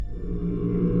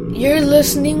You're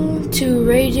listening to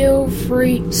Radio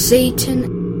Free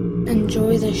Satan.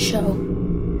 Enjoy the show.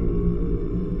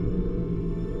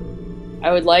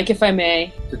 I would like, if I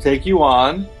may, to take you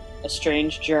on a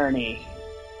strange journey.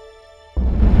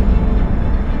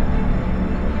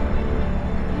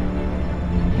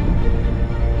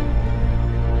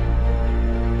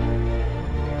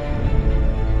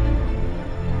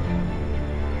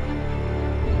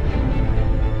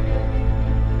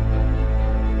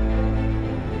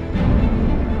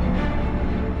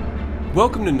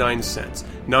 Welcome to 9 Cents.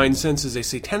 9 Cents is a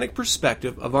satanic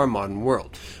perspective of our modern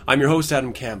world. I'm your host,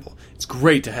 Adam Campbell. It's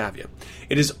great to have you.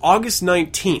 It is August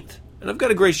 19th, and I've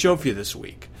got a great show for you this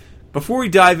week. Before we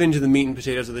dive into the meat and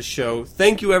potatoes of the show,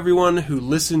 thank you everyone who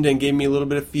listened and gave me a little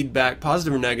bit of feedback,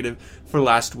 positive or negative, for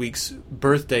last week's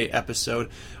birthday episode.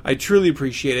 I truly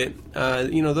appreciate it.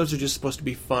 Those are just supposed to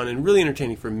be fun and really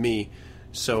entertaining for me.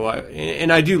 So,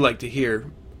 I do like to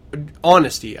hear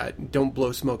honesty. I don't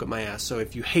blow smoke up my ass. So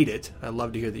if you hate it, I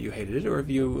love to hear that you hated it, or if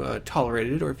you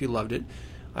tolerated it, or if you loved it.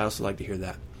 I also like to hear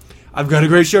that. I've got a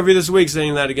great show for you this week,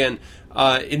 saying that again.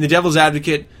 In the Devil's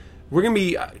Advocate, we're going to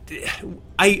be...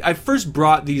 I first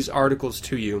brought these articles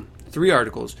to you, 3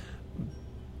 articles,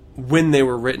 when they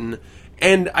were written,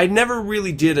 and I never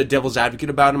really did a Devil's Advocate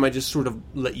about them. I just sort of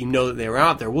let you know that they were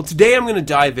out there. Well, today I'm going to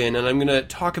dive in, and I'm going to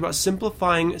talk about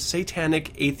simplifying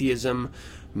satanic atheism,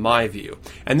 my view.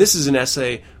 And this is an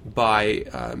essay by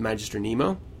Magister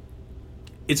Nemo.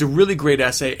 It's a really great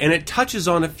essay, and it touches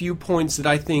on a few points that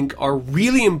I think are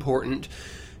really important,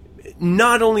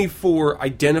 not only for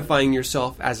identifying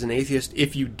yourself as an atheist,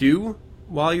 if you do,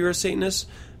 while you're a Satanist,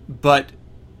 but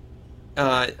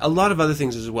a lot of other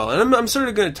things as well. And I'm sort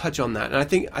of going to touch on that, and I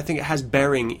think it has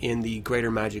bearing in the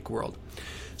greater magic world.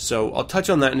 So I'll touch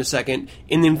on that in a second.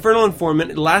 In the Infernal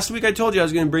Informant, last week I told you I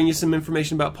was going to bring you some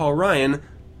information about Paul Ryan,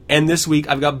 and this week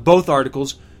I've got both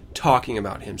articles talking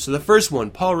about him. So the first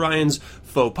one, Paul Ryan's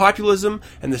faux populism,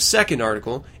 and the second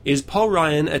article is Paul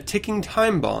Ryan, a ticking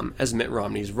time bomb as Mitt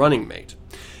Romney's running mate.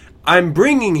 I'm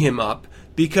bringing him up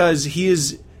because he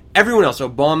is everyone else,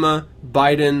 Obama,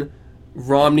 Biden,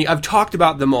 Romney. I've talked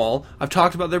about them all. I've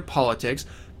talked about their politics.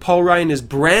 Paul Ryan is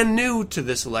brand new to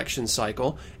this election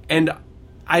cycle, and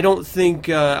I don't think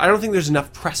there's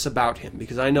enough press about him,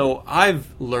 because I know I've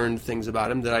learned things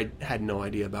about him that I had no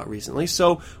idea about recently,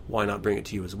 so why not bring it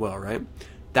to you as well, right?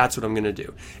 That's what I'm going to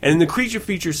do. And in the Creature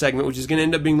Feature segment, which is going to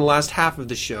end up being the last half of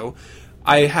the show,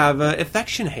 I have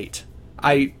affection hate.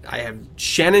 I have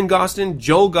Shannon Gostin,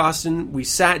 Joel Gostin. We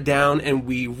sat down and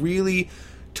we really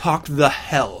talked the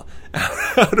hell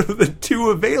out of the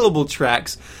 2 available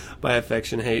tracks by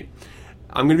Affection Hate.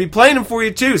 I'm going to be playing him for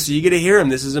you too, so you get to hear him.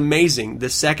 This is amazing. The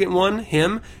second one,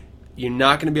 him, you're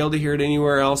not going to be able to hear it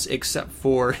anywhere else except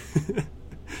for...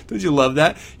 Don't you love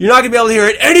that? You're not going to be able to hear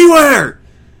it anywhere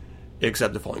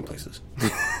except the following places.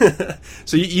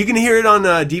 So you can hear it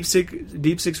on Deep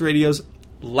Six Radio's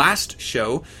last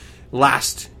show,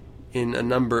 last in a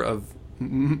number of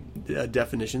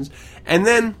definitions, and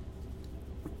then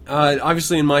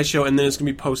obviously in my show, and then it's going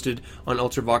to be posted on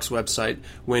Ultravox website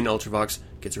when Ultravox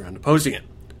gets around to posting it.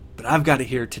 But I've got it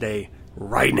here today,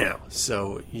 right now,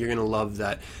 so you're going to love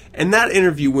that. And that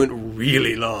interview went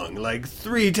really long, like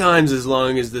 3 times as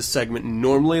long as this segment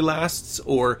normally lasts,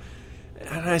 or,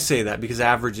 and I say that because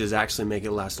averages actually make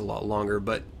it last a lot longer,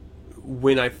 but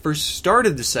when I first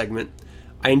started the segment,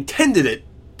 I intended it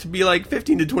to be like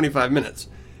 15 to 25 minutes.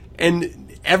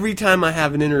 And every time I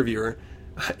have an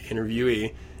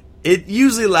interviewee, it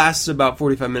usually lasts about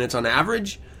 45 minutes on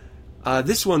average.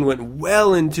 This one went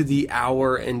well into the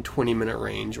hour and 20 minute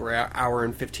range, or hour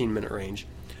and 15 minute range.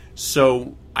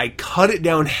 So I cut it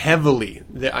down heavily.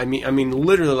 I mean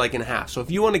literally like in half. So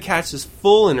if you want to catch this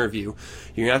full interview,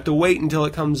 you're going to have to wait until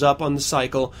it comes up on the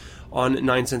cycle on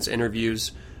 9 Cents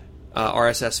Interviews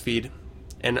RSS feed.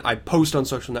 And I post on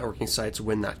social networking sites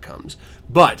when that comes.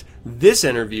 But this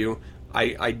interview,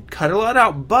 I cut a lot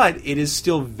out, but it is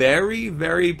still very,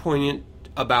 very poignant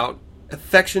about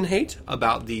Affection Hate,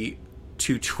 about the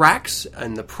 2 tracks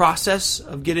and the process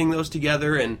of getting those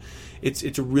together, and it's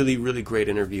a really, really great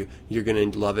interview. You're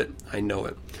going to love it. I know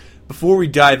it. Before we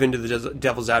dive into the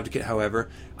Devil's Advocate, however,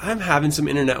 I'm having some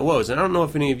internet woes, and I don't know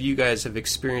if any of you guys have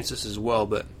experienced this as well,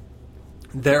 but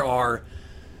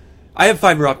I have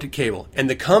fiber optic cable, and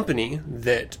the company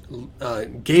that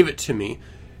gave it to me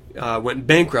went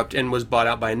bankrupt and was bought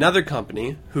out by another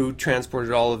company who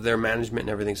transported all of their management and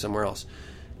everything somewhere else.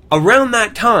 Around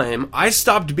that time, I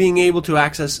stopped being able to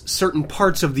access certain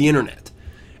parts of the internet.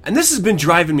 And this has been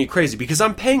driving me crazy because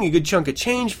I'm paying a good chunk of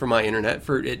change for my internet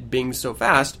for it being so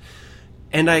fast,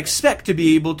 and I expect to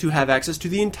be able to have access to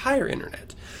the entire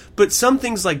internet. But some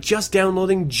things like just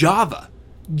downloading Java.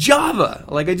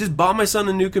 Like, I just bought my son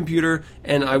a new computer,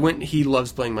 and he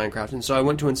loves playing Minecraft, and so I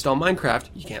went to install Minecraft.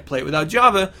 You can't play it without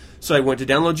Java, so I went to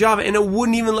download Java, and it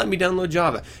wouldn't even let me download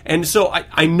Java. And so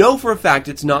I know for a fact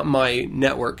it's not my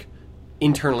network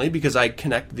internally, because I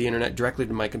connect the internet directly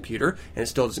to my computer, and it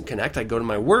still doesn't connect. I go to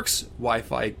my work's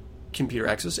Wi-Fi computer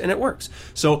access, and it works.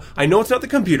 So I know it's not the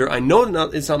computer. I know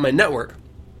it's not my network.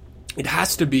 It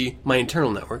has to be my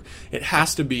internal network. It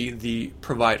has to be the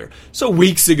provider. So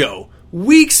weeks ago,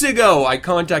 I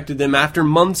contacted them after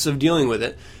months of dealing with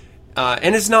it.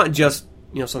 And it's not just,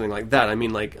 something like that. I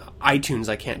mean, like iTunes,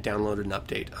 I can't download an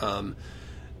update.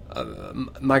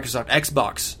 Microsoft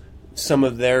Xbox, some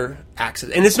of their access.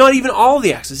 And it's not even all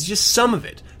the access, it's just some of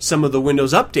it. Some of the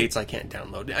Windows updates I can't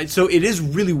download. So it is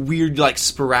really weird, like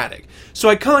sporadic. So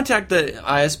I contact the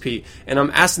ISP, and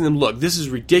I'm asking them, look, this is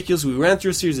ridiculous. We ran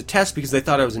through a series of tests because they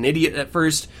thought I was an idiot at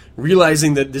first,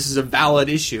 realizing that this is a valid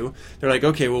issue. They're like,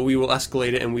 okay, well, we will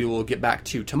escalate it, and we will get back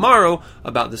to you tomorrow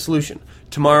about the solution.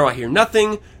 Tomorrow I hear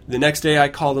nothing. The next day I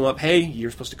call them up, hey,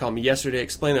 you're supposed to call me yesterday,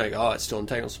 explain. They're like, oh, it's still in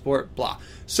technical support, blah.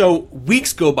 So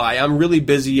weeks go by. I'm really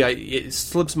busy. It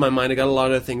slips my mind. I got a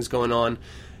lot of things going on.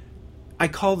 I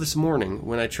called this morning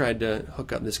when I tried to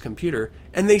hook up this computer,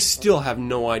 and they still have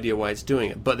no idea why it's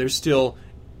doing it, but they're still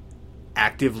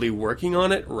actively working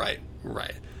on it? Right.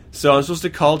 So I'm supposed to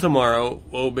call tomorrow,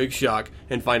 big shock,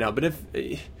 and find out. But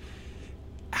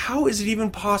how is it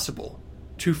even possible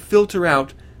to filter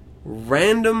out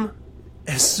random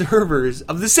servers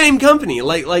of the same company?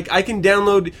 Like I can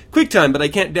download QuickTime, but I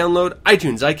can't download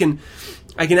iTunes. I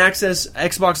can access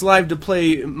Xbox Live to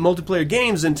play multiplayer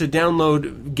games and to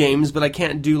download games, but I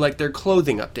can't do like their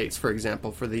clothing updates, for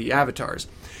example, for the avatars.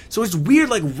 So it's weird,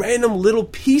 like random little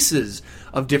pieces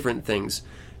of different things,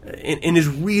 and is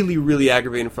really, really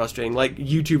aggravating and frustrating. Like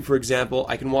YouTube, for example,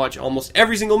 I can watch almost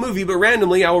every single movie, but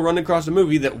randomly I will run across a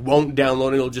movie that won't download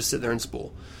and it'll just sit there and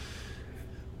spool.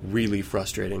 Really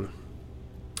frustrating.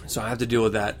 So I have to deal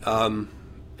with that.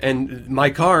 And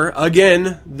my car,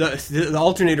 again, the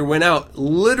alternator went out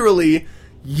literally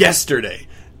yesterday.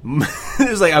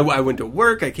 It was like I went to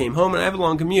work, I came home, and I have a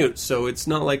long commute, so it's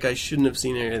not like I shouldn't have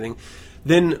seen anything.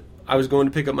 Then I was going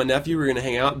to pick up my nephew. We were going to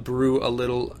hang out, brew a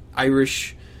little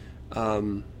Irish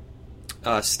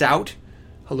stout,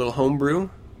 a little home brew.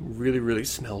 Really, really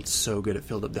smelled so good. It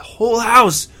filled up the whole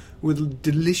house with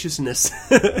deliciousness.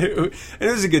 And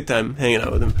it was a good time hanging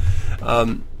out with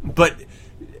him. But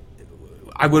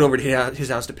I went over to his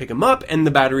house to pick him up, and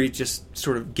the battery just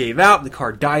sort of gave out. The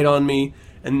car died on me,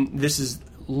 and this is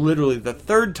literally the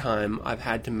third time I've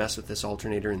had to mess with this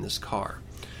alternator in this car.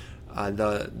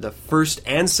 The first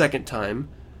and second time,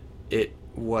 it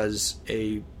was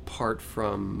a part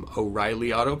from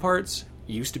O'Reilly Auto Parts.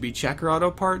 Used to be Checker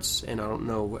Auto Parts, and I don't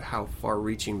know how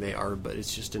far-reaching they are, but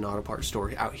it's just an auto parts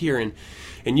store out here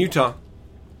in Utah.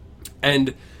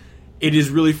 And it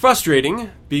is really frustrating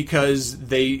because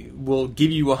they will give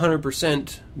you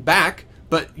 100% back,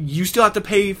 but you still have to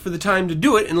pay for the time to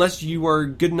do it unless you are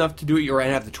good enough to do it or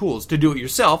have the tools to do it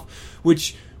yourself,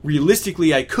 which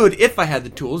realistically I could if I had the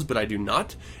tools, but I do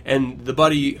not. And the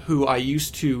buddy who I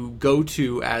used to go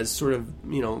to as sort of,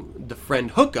 the friend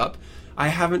hookup, I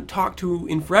haven't talked to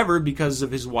in forever because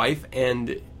of his wife,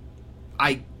 and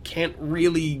I can't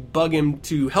really bug him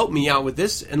to help me out with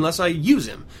this unless I use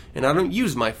him, and I don't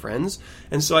use my friends,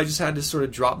 and so I just had to sort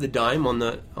of drop the dime on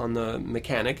the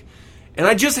mechanic, and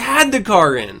I just had the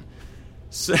car in.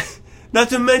 So, not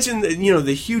to mention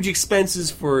the huge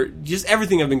expenses for just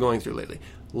everything I've been going through lately.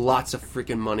 Lots of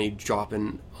freaking money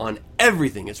dropping on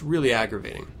everything. It's really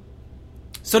aggravating.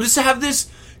 So just to have this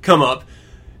come up,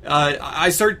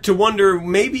 I start to wonder,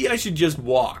 maybe I should just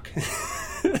walk.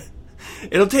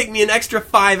 It'll take me an extra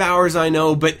 5 hours, I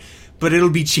know, but it'll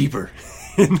be cheaper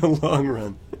in the long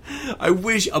run. I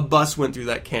wish a bus went through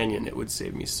that canyon. It would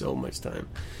save me so much time.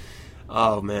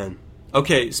 Oh, man.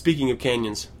 Okay, speaking of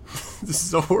canyons, this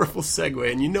is a horrible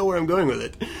segue, and you know where I'm going with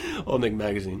it. Old Nick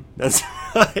Magazine. That's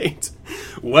right.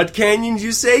 What canyons,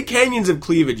 you say? Canyons of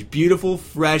cleavage. Beautiful,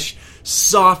 fresh,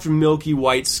 soft, milky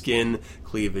white skin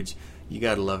cleavage. You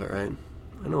gotta love it, right?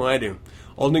 I know I do.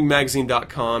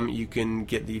 OldNickMagazine.com. You can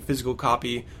get the physical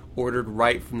copy ordered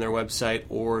right from their website,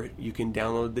 or you can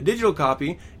download the digital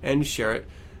copy and share it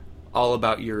all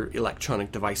about your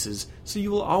electronic devices, so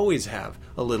you will always have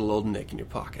a little Old Nick in your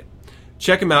pocket.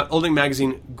 Check them out. Old Nick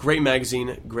Magazine,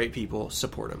 great people.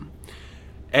 Support them.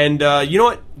 And you know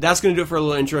what? That's going to do it for a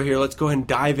little intro here. Let's go ahead and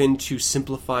dive into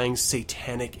simplifying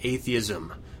satanic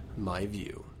atheism. My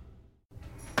view.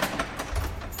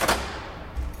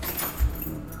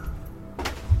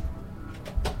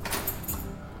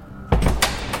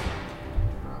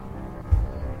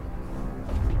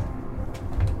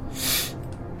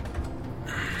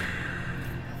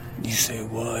 You say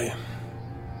why?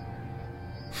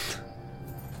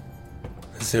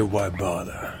 I say why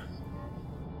bother?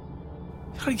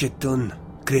 How you done?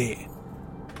 Great.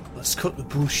 Let's cut the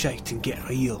bullshit and get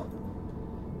real.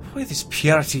 Why this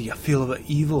purity you feel about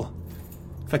evil?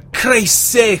 For Christ's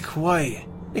sake, why?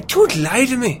 Like, don't lie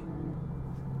to me.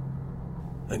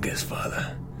 I guess,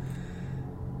 Father.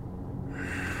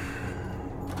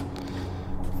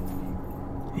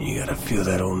 You gotta feel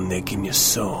that old nick in your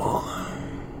soul,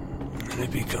 and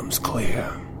it becomes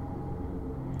clear.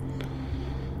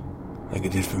 Like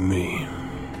it did for me,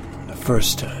 the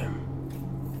first time.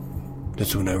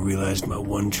 That's when I realized my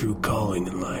one true calling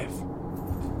in life.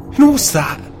 And what's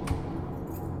that?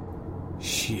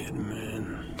 Shit,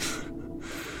 man.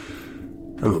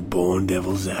 I'm a born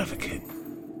devil's advocate.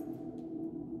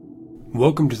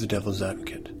 Welcome to the Devil's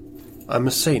Advocate. I'm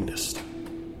a Satanist.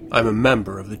 I'm a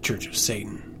member of the Church of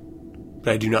Satan.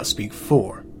 But I do not speak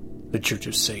for the Church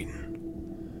of Satan.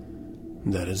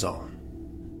 That is all.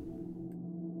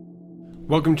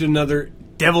 Welcome to another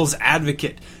Devil's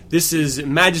Advocate. This is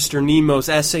Magister Nemo's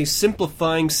essay,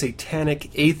 Simplifying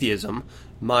Satanic Atheism,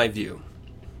 my view.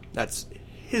 That's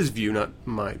his view, not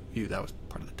my view. That was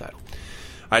part of the title.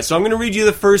 Alright, so I'm going to read you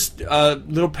the first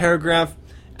little paragraph,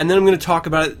 and then I'm going to talk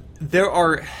about it. There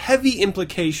are heavy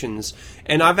implications,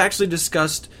 and I've actually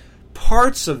discussed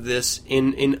parts of this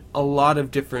in a lot of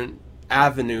different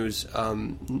avenues,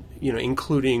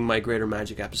 including my Greater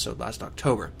Magic episode last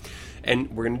October. And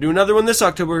we're going to do another one this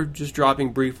October, just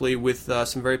dropping briefly with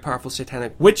some very powerful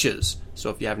satanic witches.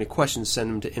 So if you have any questions, send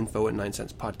them to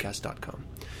info@9centspodcast.com.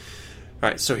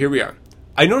 Alright, so here we are.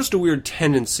 I noticed a weird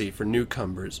tendency for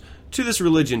newcomers to this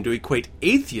religion to equate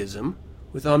atheism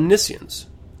with omniscience,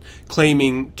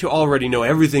 claiming to already know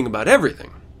everything about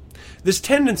everything. This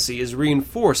tendency is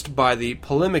reinforced by the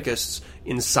polemicists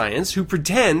in science who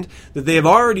pretend that they have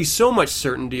already so much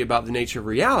certainty about the nature of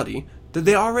reality that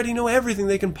they already know everything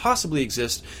that can possibly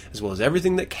exist, as well as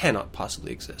everything that cannot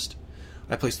possibly exist.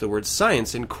 I place the word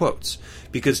science in quotes,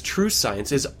 because true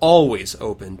science is always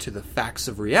open to the facts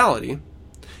of reality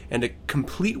and a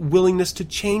complete willingness to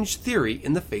change theory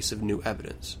in the face of new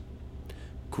evidence.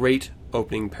 Great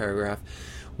opening paragraph.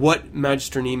 What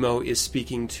Magister Nemo is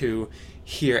speaking to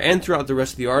here and throughout the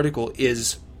rest of the article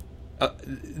is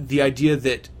the idea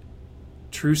that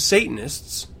true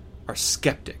Satanists are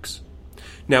skeptics.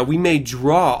 Now, we may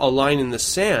draw a line in the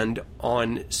sand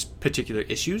on particular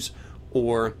issues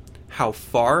or how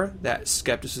far that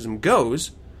skepticism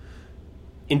goes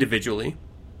individually,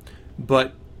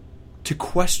 but to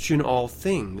question all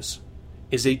things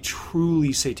is a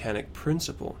truly satanic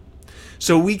principle.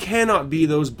 So we cannot be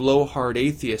those blowhard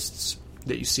atheists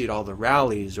that you see at all the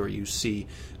rallies, or you see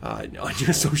on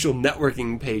your social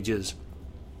networking pages,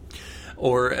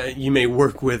 or you may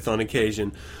work with on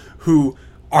occasion, who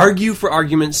argue for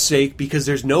argument's sake because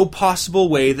there's no possible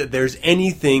way that there's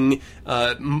anything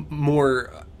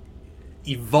more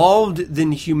evolved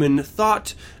than human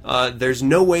thought. There's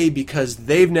no way because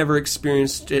they've never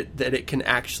experienced it that it can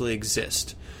actually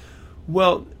exist.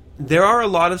 Well, there are a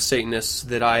lot of Satanists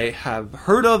that I have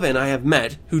heard of and I have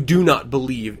met who do not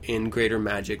believe in greater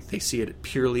magic. They see it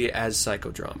purely as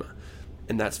psychodrama,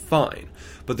 and that's fine.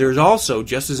 But there's also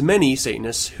just as many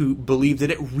Satanists who believe that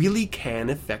it really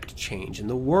can affect change in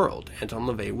the world. Anton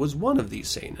LaVey was one of these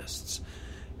Satanists.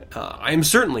 I am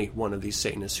certainly one of these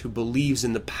Satanists who believes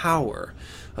in the power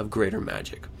of greater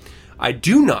magic. I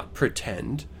do not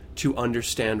pretend to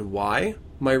understand why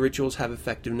my rituals have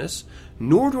effectiveness,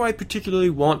 nor do I particularly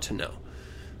want to know.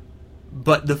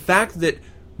 But the fact that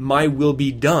my will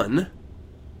be done,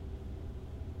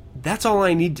 that's all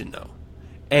I need to know.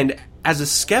 And as a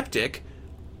skeptic,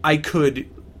 I could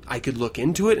look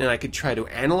into it and I could try to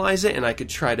analyze it and I could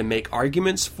try to make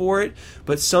arguments for it,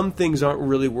 but some things aren't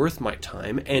really worth my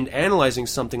time, and analyzing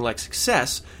something like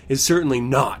success is certainly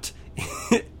not.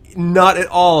 Not at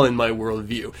all in my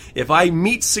worldview. If I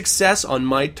meet success on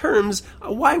my terms,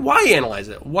 why analyze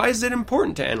it? Why is it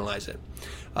important to analyze it?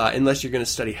 Unless you're going to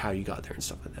study how you got there and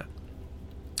stuff like that.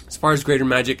 As far as greater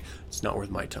magic, it's not worth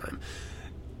my time.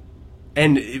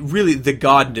 And really, the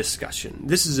God discussion,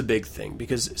 this is a big thing,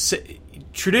 because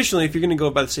traditionally, if you're going to go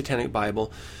by the Satanic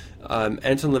Bible,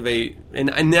 Anton LaVey, and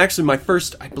actually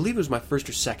I believe it was my first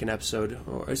or second episode,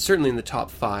 or certainly in the top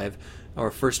 5,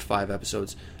 or first 5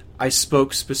 episodes, I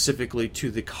spoke specifically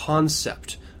to the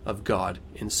concept of God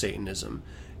in Satanism.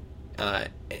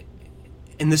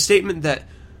 In the statement that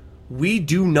we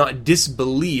do not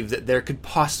disbelieve that there could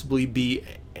possibly be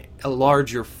a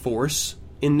larger force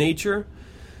in nature,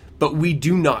 but we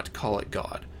do not call it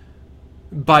God.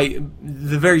 by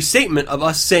the very statement of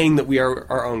us saying that we are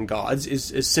our own gods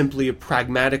is simply a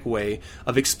pragmatic way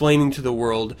of explaining to the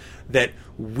world that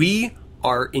we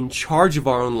are in charge of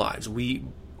our own lives. We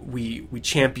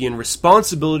champion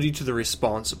responsibility to the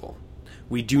responsible.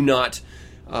 We do not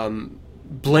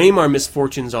blame our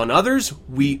misfortunes on others.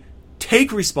 We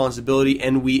take responsibility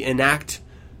and we enact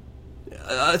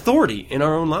authority in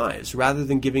our own lives rather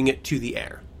than giving it to the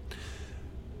air.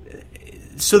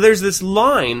 So there's this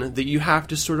line that you have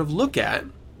to sort of look at,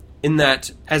 in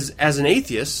that as an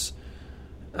atheist,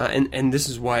 and this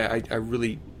is why I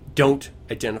really don't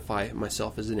identify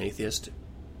myself as an atheist,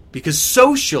 because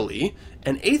socially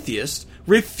an atheist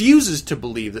refuses to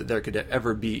believe that there could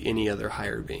ever be any other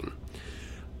higher being.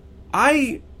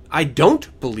 I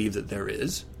don't believe that there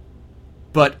is,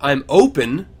 but I'm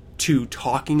open to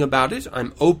talking about it,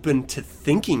 I'm open to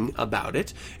thinking about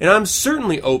it, and I'm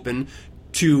certainly open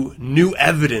to new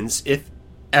evidence if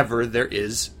ever there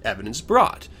is evidence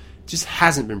brought. It just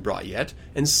hasn't been brought yet,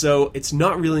 and so it's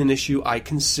not really an issue I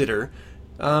consider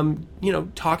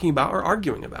talking about or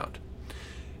arguing about.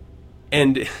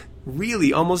 And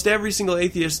really, almost every single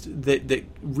atheist that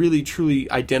really truly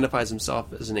identifies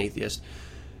himself as an atheist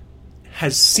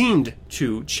has seemed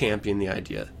to champion the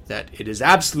idea that it is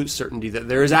absolute certainty, that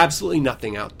there is absolutely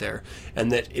nothing out there,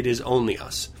 and that it is only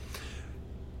us.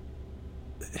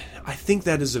 I think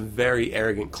that is a very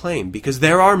arrogant claim, because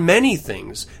there are many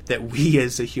things that we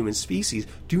as a human species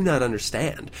do not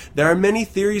understand. There are many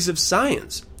theories of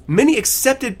science, many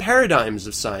accepted paradigms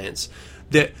of science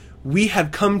that we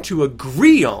have come to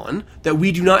agree on that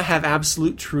we do not have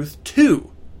absolute truth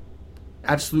to,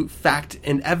 absolute fact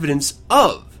and evidence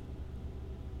of.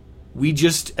 We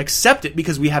just accept it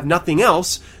because we have nothing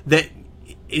else that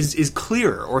is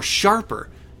clearer or sharper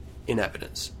in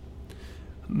evidence.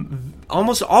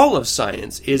 Almost all of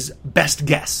science is best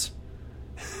guess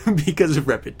because of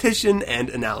repetition and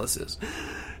analysis.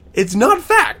 It's not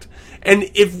fact.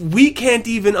 And if we can't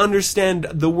even understand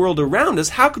the world around us,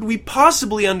 how could we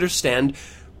possibly understand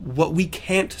what we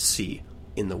can't see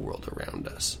in the world around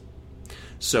us?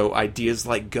 So ideas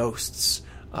like ghosts,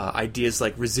 ideas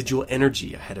like residual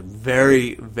energy. I had a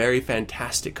very, very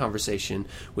fantastic conversation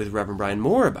with Reverend Brian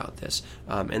Moore about this.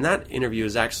 And that interview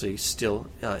is actually still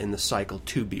in the cycle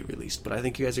to be released. But I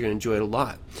think you guys are going to enjoy it a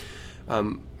lot.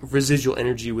 Residual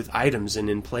energy with items and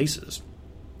in places.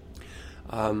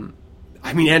 Anton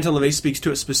LaVey speaks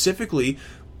to it specifically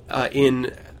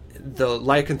in the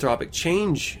lycanthropic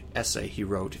change essay he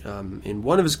wrote in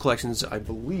one of his collections. I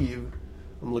believe,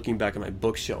 I'm looking back at my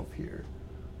bookshelf here.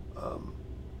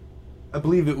 I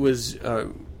believe it was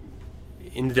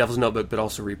in The Devil's Notebook, but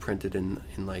also reprinted in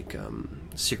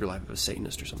Secret Life of a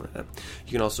Satanist or something like that.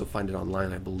 You can also find it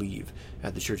online, I believe,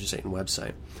 at the Church of Satan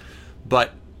website.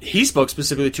 But he spoke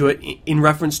specifically to it in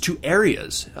reference to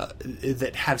areas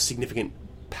that have significant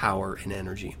power and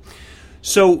energy.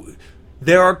 So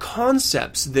there are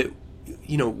concepts that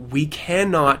we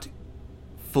cannot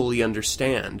fully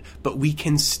understand, but we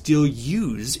can still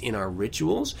use in our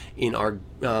rituals, in our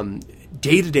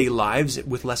day-to-day lives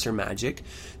with lesser magic,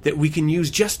 that we can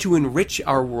use just to enrich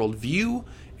our worldview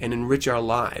and enrich our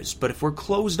lives. But if we're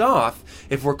closed off,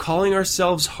 if we're calling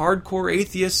ourselves hardcore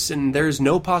atheists and there's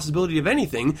no possibility of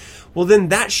anything, well then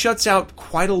that shuts out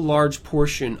quite a large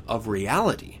portion of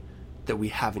reality that we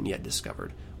haven't yet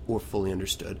discovered or fully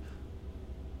understood.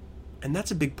 And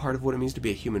that's a big part of what it means to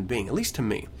be a human being, at least to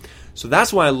me. So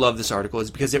that's why I love this article,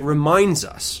 is because it reminds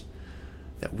us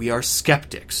that we are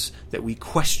skeptics, that we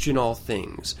question all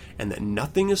things, and that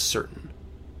nothing is certain.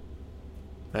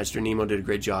 Master Nemo did a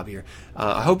great job here.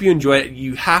 I hope you enjoy it.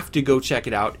 You have to go check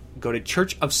it out. Go to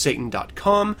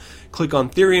churchofsatan.com, click on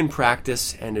Theory and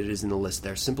Practice, and it is in the list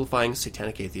there. Simplifying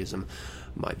Satanic Atheism,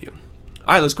 my view.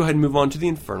 All right, let's go ahead and move on to the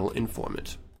Infernal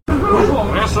Informant.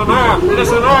 Listen up,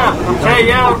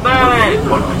 hey out there,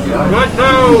 good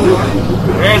news,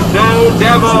 there's no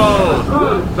devil,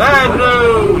 bad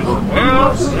news,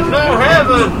 well, there's no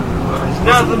heaven, there's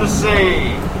nothing to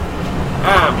see.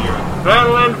 I'm your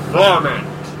Infernal Informant.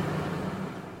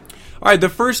 Alright, the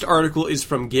first article is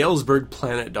from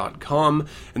GalesburgPlanet.com,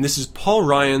 and this is Paul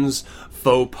Ryan's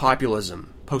Faux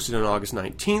Populism, posted on August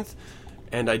 19th,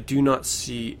 and I do not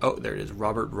see, oh, there it is,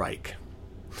 Robert Reich.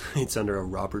 It's under a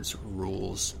Robert's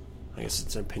Rules. I guess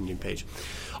it's an opinion page.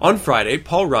 On Friday,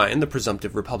 Paul Ryan, the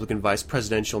presumptive Republican vice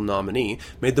presidential nominee,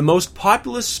 made the most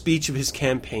populist speech of his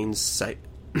campaign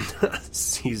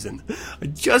season. I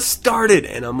just started,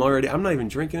 and I'm not even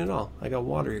drinking at all. I got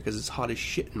water here because it's hot as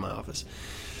shit in my office.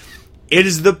 It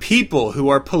is the people who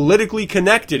are politically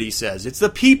connected, he says. It's the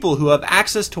people who have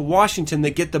access to Washington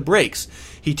that get the breaks,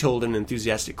 he told an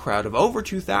enthusiastic crowd of over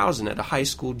 2,000 at a high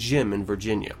school gym in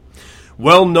Virginia.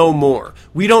 Well, no more.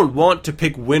 We don't want to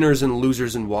pick winners and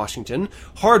losers in Washington.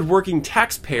 Hard-working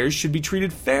taxpayers should be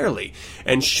treated fairly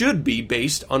and should be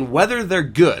based on whether they're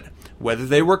good, whether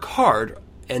they work hard,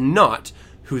 and not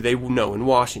who they know in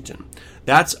Washington.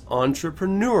 That's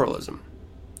entrepreneurialism.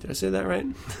 Did I say that right?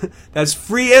 That's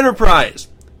free enterprise.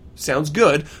 Sounds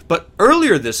good, but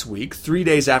earlier this week, 3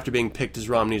 days after being picked as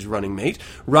Romney's running mate,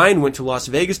 Ryan went to Las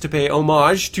Vegas to pay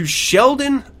homage to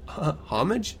Sheldon...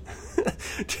 homage?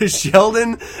 to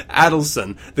Sheldon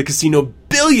Adelson, the casino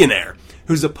billionaire,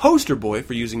 who's a poster boy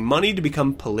for using money to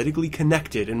become politically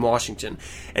connected in Washington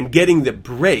and getting the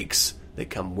breaks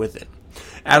that come with it.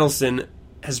 Adelson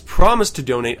has promised to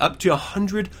donate up to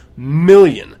 $100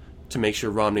 million to make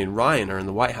sure Romney and Ryan are in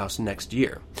the White House next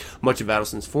year. Much of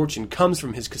Adelson's fortune comes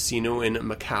from his casino in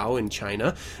Macau in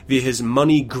China via his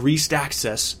money-greased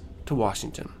access to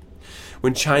Washington.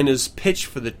 When China's pitch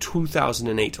for the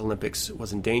 2008 Olympics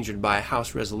was endangered by a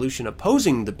House resolution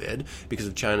opposing the bid because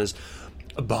of China's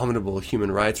abominable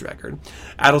human rights record,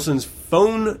 Adelson's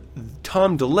phoned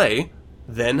Tom DeLay,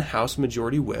 then House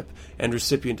Majority Whip and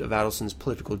recipient of Adelson's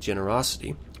political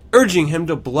generosity, urging him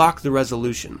to block the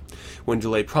resolution, when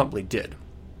DeLay promptly did.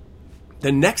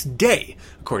 The next day,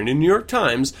 according to the New York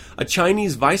Times, a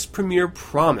Chinese vice premier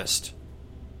promised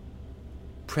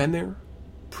Mr.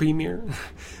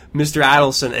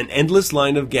 Adelson an endless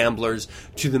line of gamblers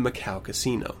to the Macau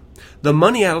casino. The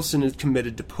money Adelson is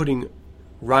committed to putting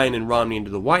Ryan and Romney into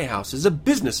the White House is a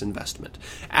business investment.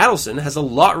 Adelson has a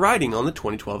lot riding on the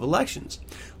 2012 elections.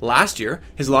 Last year,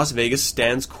 his Las Vegas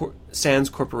Sands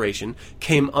Corporation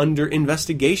came under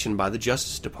investigation by the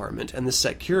Justice Department and the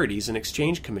Securities and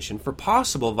Exchange Commission for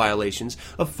possible violations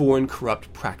of Foreign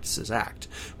Corrupt Practices Act,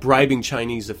 bribing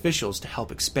Chinese officials to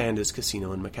help expand his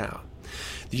casino in Macau.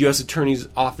 The U.S. Attorney's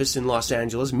Office in Los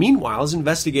Angeles, meanwhile, is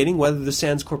investigating whether the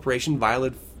Sands Corporation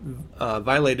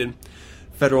violated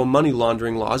federal money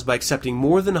laundering laws by accepting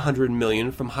more than $100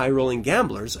 million from high-rolling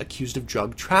gamblers accused of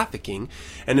drug trafficking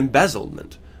and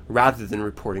embezzlement, rather than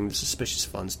reporting the suspicious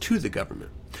funds to the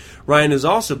government. Ryan has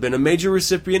also been a major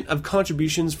recipient of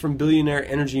contributions from billionaire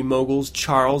energy moguls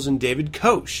Charles and David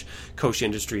Koch. Koch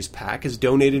Industries PAC has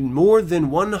donated more than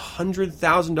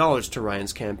 $100,000 to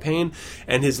Ryan's campaign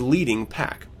and his leading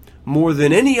PAC, more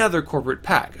than any other corporate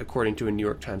PAC, according to a New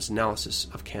York Times analysis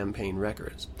of campaign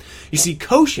records. You see,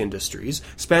 Koch Industries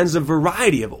spans a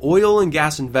variety of oil and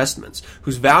gas investments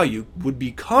whose value would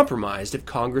be compromised if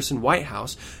Congress and White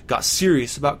House got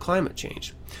serious about climate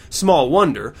change. Small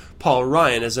wonder, Paul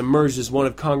Ryan has emerged as one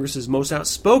of Congress's most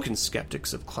outspoken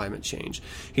skeptics of climate change.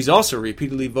 He's also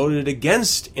repeatedly voted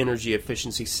against energy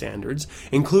efficiency standards,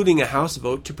 including a House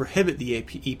vote to prohibit the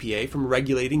EPA from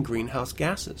regulating greenhouse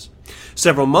gases.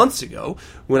 Several months ago,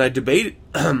 when I debated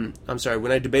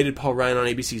Paul Ryan on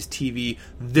ABC's TV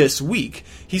This Week,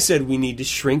 he said we need to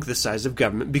shrink the size of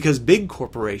government because big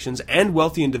corporations and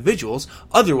wealthy individuals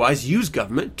otherwise use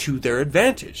government to their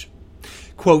advantage.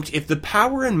 Quote, if the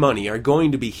power and money are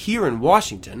going to be here in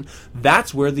Washington,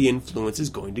 that's where the influence is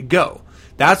going to go.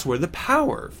 That's where the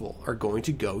powerful are going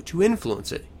to go to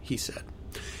influence it, he said.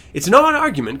 It's an odd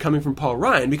argument coming from Paul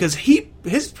Ryan because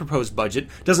his proposed budget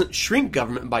doesn't shrink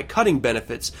government by cutting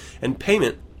benefits and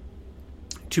payment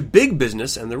to big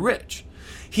business and the rich.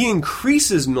 He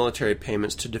increases military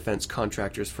payments to defense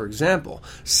contractors, for example,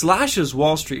 slashes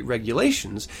Wall Street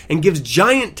regulations, and gives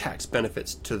giant tax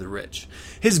benefits to the rich.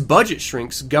 His budget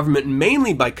shrinks government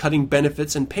mainly by cutting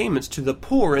benefits and payments to the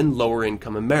poor and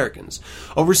lower-income Americans.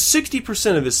 Over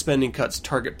 60% of his spending cuts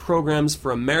target programs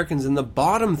for Americans in the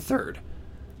bottom third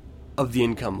of the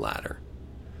income ladder.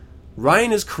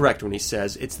 Ryan is correct when he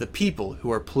says it's the people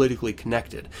who are politically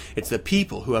connected. It's the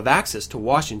people who have access to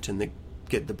Washington that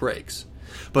get the breaks.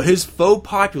 But his faux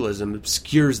populism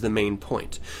obscures the main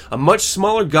point. A much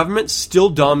smaller government, still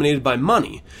dominated by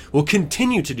money, will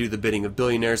continue to do the bidding of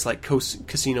billionaires like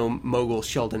casino mogul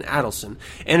Sheldon Adelson,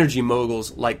 energy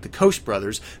moguls like the Koch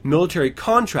brothers, military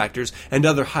contractors, and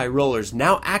other high rollers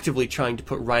now actively trying to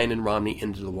put Ryan and Romney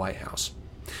into the White House.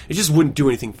 It just wouldn't do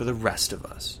anything for the rest of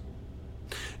us.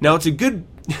 Now, it's a good,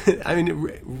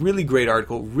 really great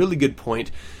article, really good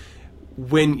point.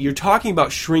 When you're talking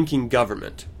about shrinking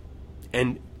government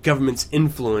and government's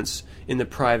influence in the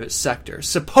private sector,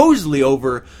 supposedly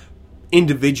over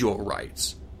individual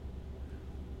rights,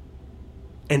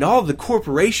 and all of the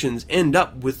corporations end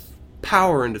up with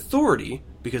power and authority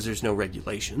because there's no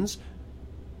regulations,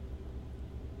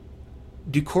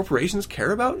 do corporations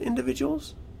care about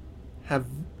individuals? Have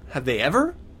they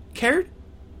ever cared?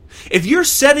 If you're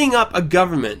setting up a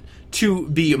government to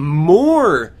be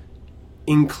more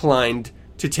inclined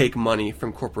to take money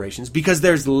from corporations because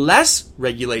there's less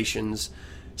regulations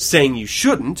saying you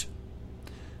shouldn't,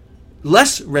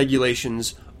 less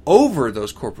regulations over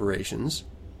those corporations,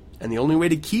 and the only way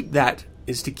to keep that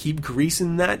is to keep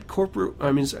greasing that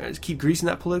keep greasing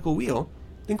that political wheel,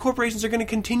 then corporations are going to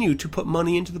continue to put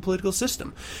money into the political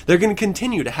system. They're going to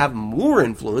continue to have more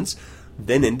influence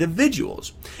than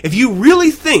individuals. If you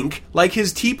really think, like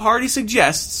his Tea Party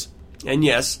suggests, and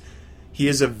yes, he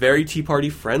is a very Tea Party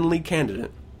friendly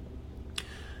candidate,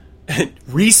 and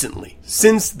recently,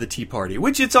 since the Tea Party,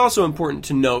 which it's also important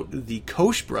to note, the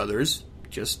Koch brothers,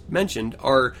 just mentioned,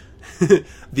 are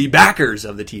the backers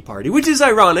of the Tea Party, which is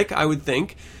ironic, I would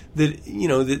think, that, you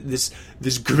know, this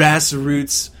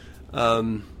grassroots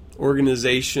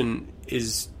organization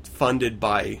is funded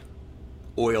by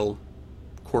oil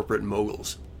corporate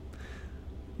moguls.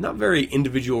 Not very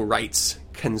individual rights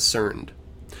concerned.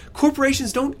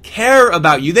 Corporations don't care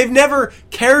about you. They've never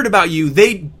cared about you.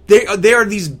 They are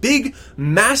these big,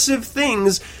 massive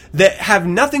things that have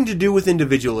nothing to do with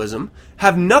individualism,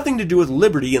 have nothing to do with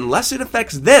liberty unless it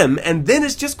affects them, and then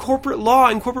it's just corporate law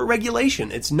and corporate regulation.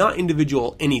 It's not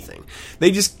individual anything.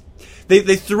 They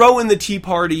throw in the Tea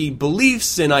Party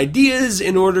beliefs and ideas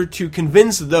in order to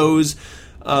convince those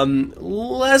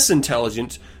less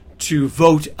intelligent to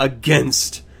vote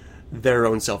against their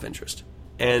own self-interest.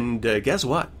 And guess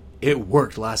what? It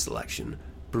worked last election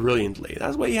brilliantly.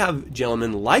 That's why you have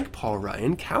gentlemen like Paul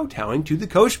Ryan kowtowing to the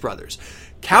Koch brothers,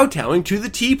 kowtowing to the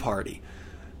Tea Party.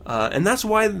 And that's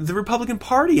why the Republican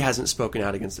Party hasn't spoken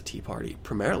out against the Tea Party,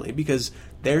 primarily because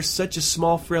they're such a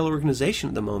small, frail organization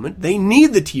at the moment. They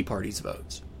need the Tea Party's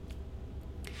votes.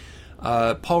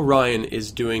 Paul Ryan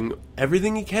is doing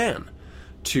everything he can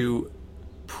to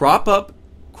prop up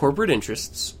corporate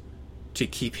interests to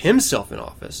keep himself in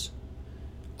office,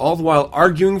 all the while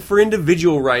arguing for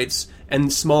individual rights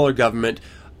and smaller government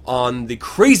on the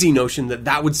crazy notion that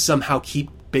that would somehow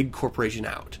keep big corporation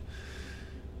out.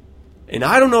 And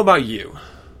I don't know about you,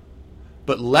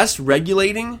 but less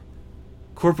regulating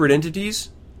corporate entities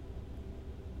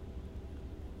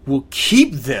will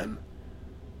keep them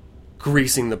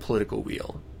greasing the political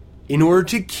wheel in order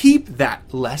to keep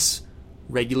that less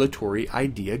regulatory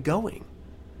idea going.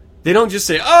 They don't just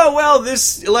say, "Oh well,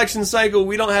 this election cycle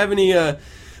we don't have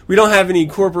any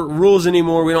corporate rules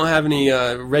anymore. We don't have any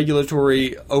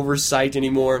regulatory oversight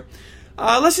anymore.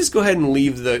 Let's just go ahead and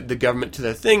leave the government to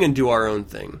their thing and do our own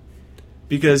thing."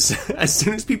 Because as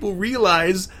soon as people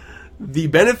realize the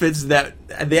benefits that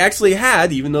they actually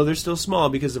had, even though they're still small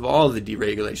because of all the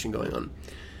deregulation going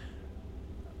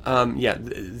on,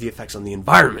 the effects on the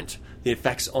environment, the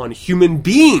effects on human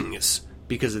beings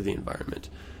because of the environment,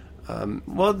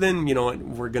 well then, you know what,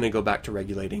 we're going to go back to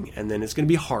regulating, and then it's going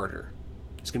to be harder.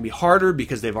 It's going to be harder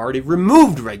because they've already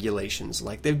removed regulations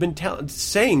like they've been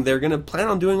saying they're going to plan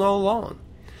on doing all along.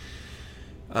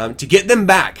 To get them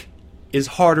back is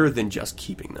harder than just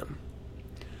keeping them.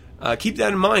 Keep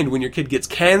that in mind when your kid gets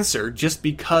cancer just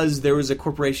because there was a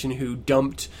corporation who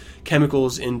dumped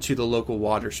chemicals into the local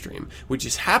water stream, which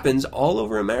just happens all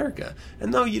over America.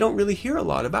 And though you don't really hear a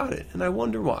lot about it, and I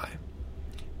wonder why.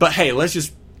 But hey, let's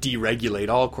just deregulate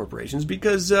all corporations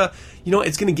because,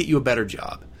 it's going to get you a better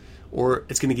job. Or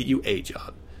it's going to get you a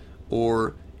job.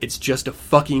 Or it's just a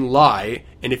fucking lie,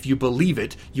 and if you believe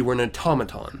it, you are an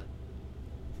automaton.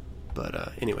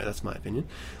 But anyway, that's my opinion.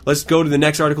 Let's go to the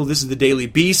next article. This is the Daily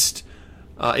Beast.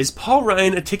 Is Paul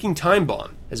Ryan a ticking time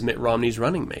bomb as Mitt Romney's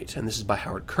running mate? And this is by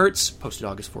Howard Kurtz, posted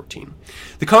August 14.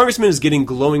 The congressman is getting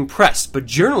glowing press, but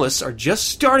journalists are just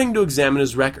starting to examine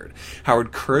his record.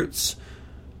 Howard Kurtz,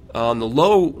 on the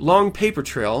long paper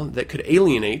trail that could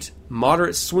alienate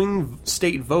moderate swing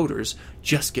state voters,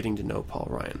 just getting to know Paul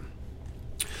Ryan.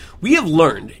 We have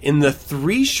learned in the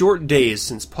 3 short days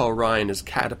since Paul Ryan is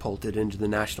catapulted into the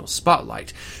national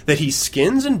spotlight that he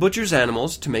skins and butchers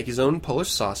animals to make his own Polish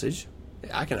sausage.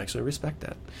 I can actually respect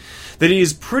that. That he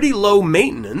is pretty low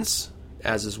maintenance,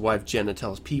 as his wife Jenna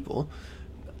tells People.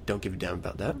 Don't give a damn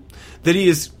about that. That he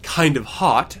is kind of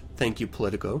hot. Thank you,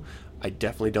 Politico. I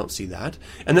definitely don't see that.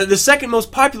 And that the second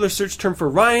most popular search term for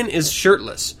Ryan is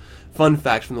shirtless. Fun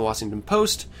fact from the Washington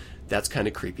Post, that's kind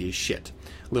of creepy as shit.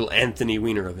 Little Anthony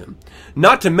Weiner of him.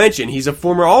 Not to mention, he's a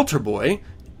former altar boy,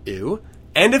 ew,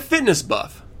 and a fitness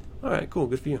buff. Alright, cool,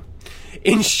 good for you.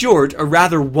 In short, a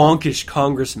rather wonkish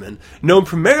congressman, known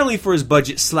primarily for his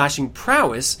budget-slashing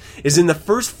prowess, is in the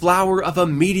first flower of a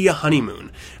media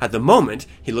honeymoon. At the moment,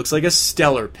 he looks like a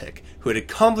stellar pick, who has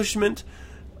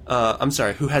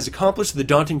accomplished the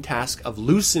daunting task of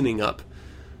loosening up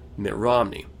Mitt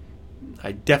Romney.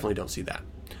 I definitely don't see that.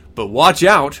 But watch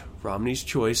out, Romney's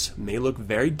choice may look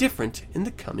very different in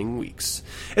the coming weeks.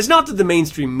 It's not that the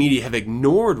mainstream media have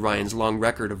ignored Ryan's long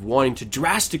record of wanting to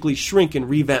drastically shrink and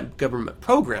revamp government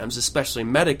programs, especially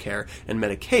Medicare and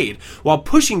Medicaid, while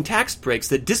pushing tax breaks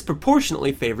that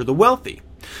disproportionately favor the wealthy.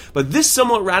 But this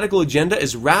somewhat radical agenda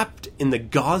is wrapped in the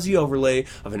gauzy overlay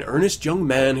of an earnest young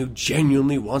man who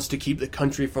genuinely wants to keep the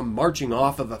country from marching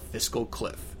off of a fiscal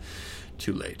cliff.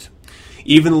 Too late.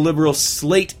 Even the liberal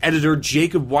Slate editor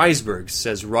Jacob Weisberg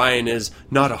says Ryan is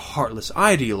not a heartless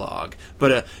ideologue,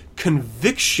 but a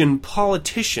conviction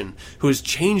politician who has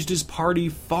changed his party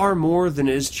far more than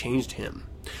it has changed him.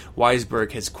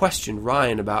 Weisberg has questioned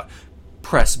Ryan about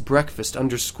press breakfast,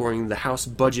 underscoring the House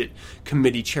Budget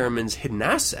Committee chairman's hidden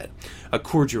asset, a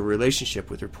cordial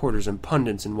relationship with reporters and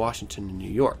pundits in Washington and New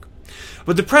York.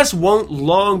 But the press won't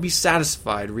long be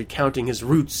satisfied recounting his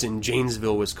roots in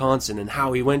Janesville, Wisconsin, and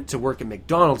how he went to work at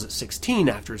McDonald's at 16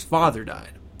 after his father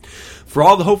died. For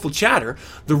all the hopeful chatter,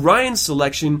 the Ryan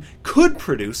selection could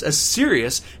produce a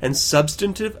serious and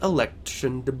substantive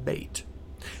election debate.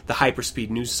 The hyperspeed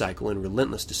news cycle and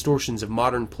relentless distortions of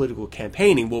modern political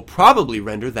campaigning will probably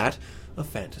render that a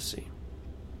fantasy.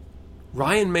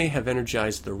 Ryan may have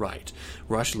energized the right.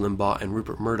 Rush Limbaugh and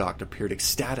Rupert Murdoch appeared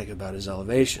ecstatic about his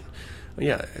elevation.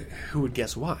 Yeah, who would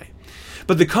guess why?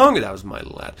 But the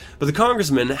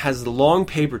congressman has the long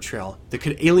paper trail that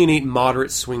could alienate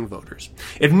moderate swing voters.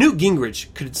 If Newt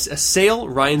Gingrich could assail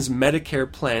Ryan's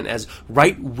Medicare plan as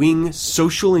right-wing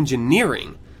social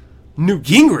engineering, Newt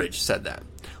Gingrich said that.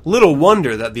 Little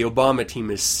wonder that the Obama team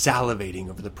is salivating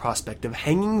over the prospect of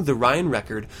hanging the Ryan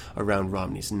record around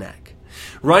Romney's neck.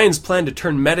 Ryan's plan to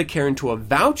turn Medicare into a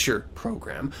voucher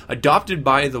program, adopted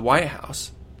by the White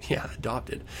House,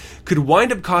 could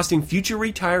wind up costing future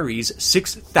retirees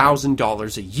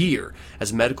 $6,000 a year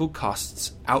as medical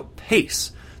costs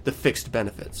outpace the fixed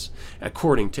benefits,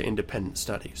 according to independent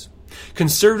studies.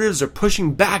 Conservatives are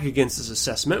pushing back against this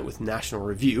assessment, with National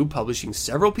Review publishing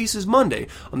several pieces Monday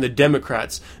on the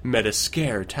Democrats'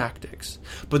 meta-scare tactics.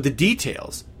 But the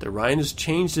details, that Ryan has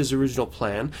changed his original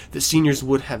plan, that seniors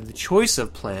would have the choice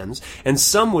of plans, and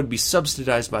some would be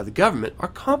subsidized by the government, are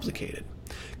complicated.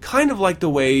 Kind of like the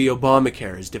way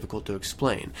Obamacare is difficult to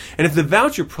explain. And if the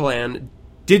voucher plan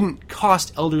didn't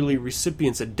cost elderly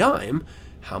recipients a dime,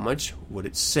 how much would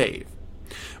it save?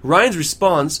 Ryan's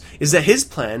response is that his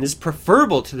plan is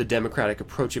preferable to the Democratic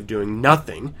approach of doing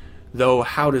nothing, though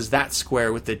how does that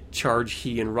square with the charge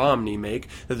he and Romney make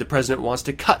that the president wants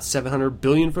to cut $700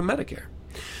 billion from Medicare?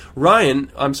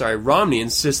 Romney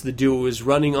insists the duo is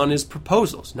running on his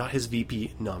proposals, not his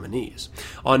VP nominees.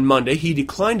 On Monday, he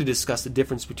declined to discuss the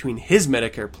difference between his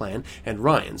Medicare plan and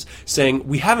Ryan's, saying,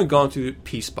 "We haven't gone through it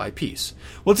piece by piece."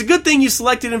 Well, it's a good thing you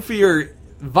selected him for your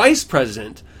vice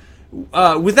president,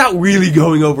 without really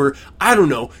going over,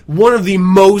 one of the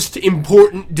most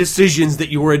important decisions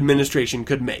that your administration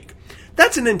could make.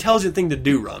 That's an intelligent thing to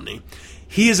do, Romney.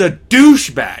 He is a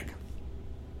douchebag.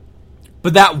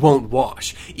 But that won't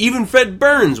wash. Even Fred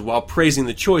Burns, while praising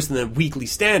the choice in the Weekly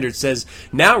Standard, says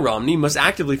now Romney must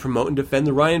actively promote and defend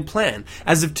the Ryan plan.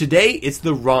 As of today, it's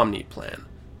the Romney plan.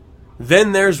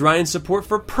 Then there's Ryan's support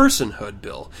for Personhood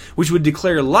bill, which would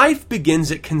declare life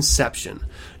begins at conception.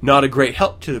 Not a great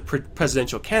help to the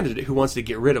presidential candidate who wants to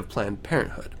get rid of Planned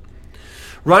Parenthood.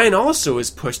 Ryan also is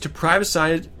pushed to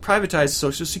privatize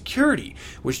Social Security,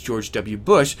 which George W.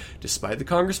 Bush, despite the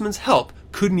congressman's help,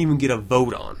 couldn't even get a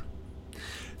vote on.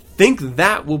 Think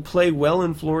that will play well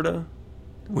in Florida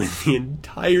when the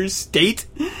entire state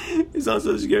is on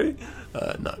Social Security?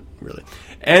 Not really.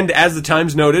 And as the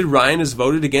Times noted, Ryan has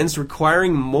voted against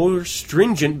requiring more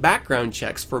stringent background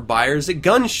checks for buyers at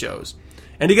gun shows,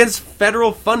 and against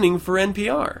federal funding for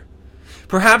NPR.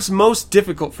 Perhaps most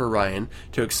difficult for Ryan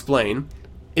to explain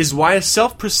is why a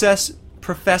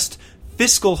self-professed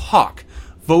fiscal hawk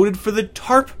voted for the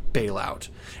TARP bailout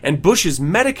and Bush's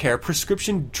Medicare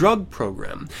prescription drug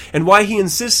program, and why he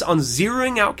insists on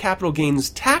zeroing out capital gains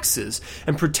taxes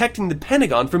and protecting the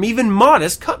Pentagon from even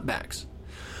modest cutbacks.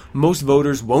 Most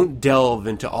voters won't delve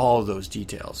into all those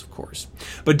details, of course.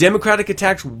 But Democratic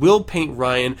attacks will paint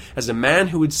Ryan as a man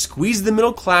who would squeeze the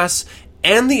middle class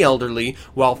and the elderly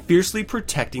while fiercely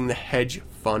protecting the hedge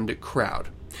fund crowd.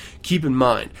 Keep in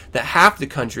mind that half the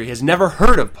country has never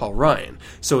heard of Paul Ryan,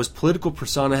 so his political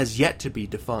persona has yet to be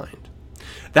defined.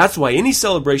 That's why any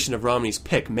celebration of Romney's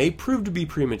pick may prove to be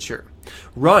premature.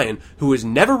 Ryan, who has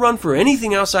never run for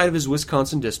anything outside of his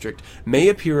Wisconsin district, may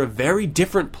appear a very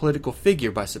different political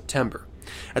figure by September.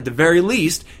 At the very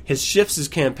least, his shifts his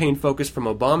campaign focus from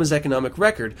Obama's economic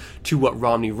record to what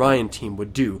Romney-Ryan team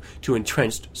would do to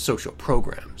entrenched social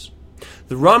programs.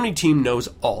 The Romney team knows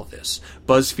all this.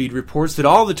 BuzzFeed reports that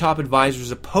all the top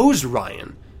advisors opposed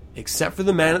Ryan, except for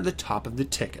the man at the top of the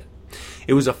ticket.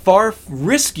 It was a far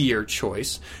riskier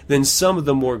choice than some of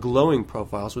the more glowing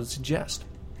profiles would suggest.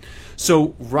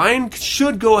 So Ryan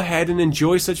should go ahead and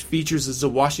enjoy such features as the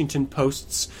Washington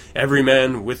Post's "Every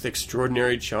man with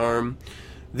extraordinary charm."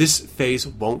 This phase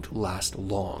won't last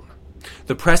long.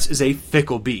 The press is a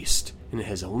fickle beast, and it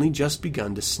has only just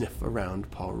begun to sniff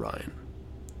around Paul Ryan.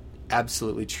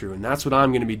 Absolutely true, and that's what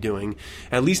I'm going to be doing,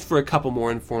 at least for a couple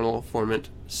more informal informant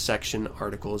section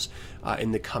articles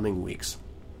in the coming weeks.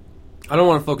 I don't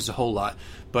want to focus a whole lot,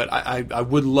 but I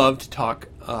would love to talk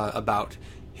about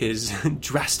his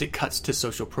drastic cuts to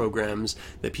social programs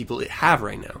that people have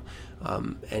right now,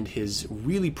 and his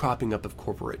really propping up of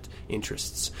corporate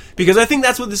interests. Because I think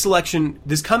that's what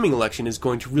this coming election is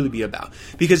going to really be about.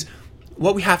 Because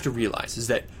what we have to realize is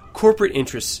that corporate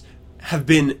interests have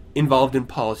been involved in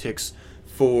politics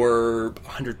for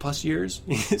 100 plus years,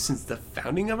 since the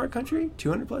founding of our country,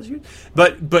 200 plus years,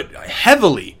 but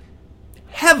heavily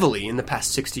in the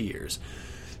past 60 years.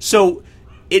 So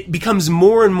it becomes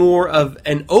more and more of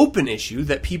an open issue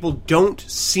that people don't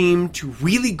seem to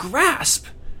really grasp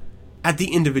at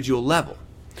the individual level.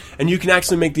 And you can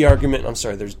actually make the argument, I'm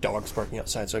sorry, there's dogs barking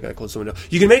outside, so I gotta close the window.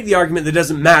 You can make the argument that it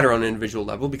doesn't matter on an individual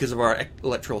level because of our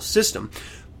electoral system.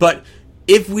 But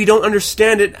if we don't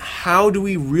understand it, how do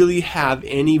we really have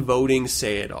any voting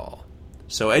say at all?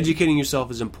 So educating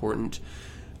yourself is important.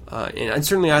 And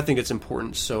certainly I think it's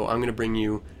important, so I'm going to bring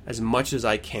you as much as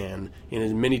I can in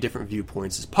as many different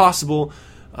viewpoints as possible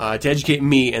to educate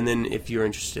me, and then if you're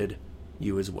interested,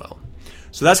 you as well.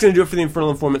 So that's going to do it for the Infernal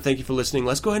Informant. Thank you for listening.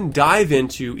 Let's go ahead and dive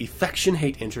into Affection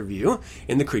Hate interview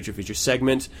in the Creature Feature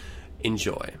segment.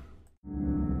 Enjoy.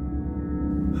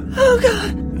 Oh,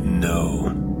 God.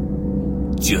 No,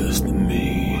 just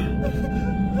me.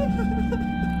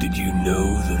 Did you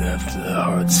know that after the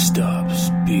heart stops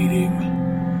beating,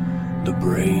 the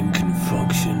brain can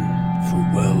function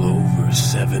for well over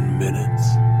 7 minutes?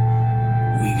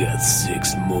 We got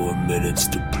 6 more minutes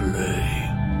to play.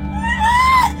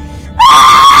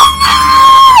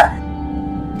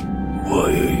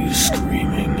 Why are you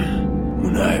screaming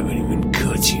when I haven't even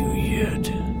cut you yet?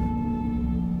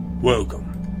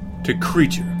 Welcome to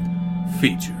Creature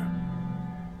Feature.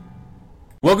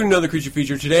 Welcome to another Creature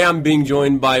Feature. Today I'm being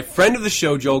joined by friend of the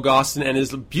show, Joel Gostin, and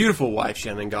his beautiful wife,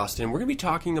 Shannon Gostin. We're going to be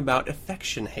talking about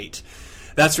affection hate.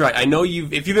 That's right. I know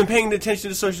if you've been paying attention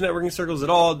to social networking circles at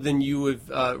all, then you have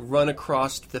run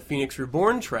across the Phoenix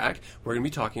Reborn track. We're going to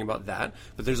be talking about that.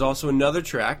 But there's also another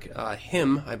track,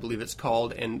 Hymn, I believe it's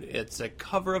called, and it's a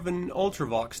cover of an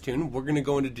Ultravox tune. We're going to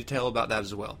go into detail about that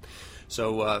as well.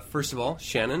 So, first of all,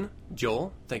 Shannon,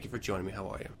 Joel, thank you for joining me. How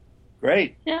are you?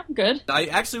 Great. Yeah, I'm good. I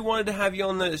actually wanted to have you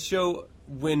on the show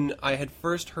when I had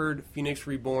first heard Phoenix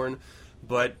Reborn,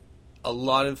 but a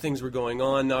lot of things were going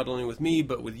on, not only with me,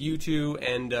 but with you two,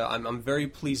 and I'm very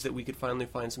pleased that we could finally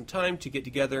find some time to get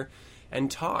together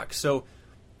and talk. So,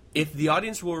 if the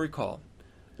audience will recall,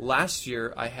 last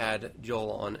year I had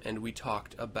Joel on, and we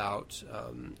talked about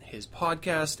his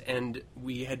podcast, and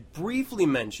we had briefly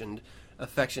mentioned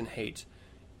Affection Hate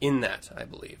in that, I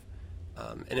believe.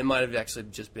 And it might have actually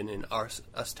just been in us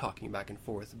talking back and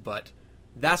forth, but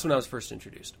that's when I was first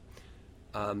introduced.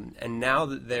 And now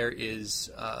that there is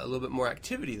a little bit more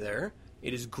activity there,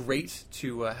 it is great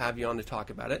to have you on to talk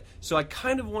about it. So I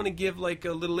kind of want to give like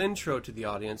a little intro to the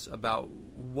audience about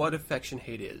what Affection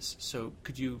Hate is. So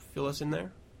could you fill us in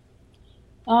there?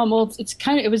 Well,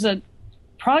 it was a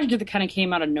project that kind of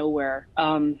came out of nowhere.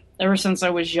 Ever since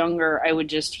I was younger, I would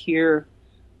just hear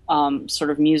sort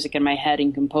of music in my head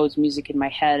and compose music in my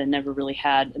head and never really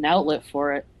had an outlet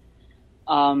for it.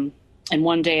 And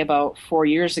one day about 4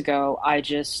 years ago, I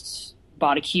just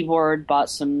bought a keyboard, bought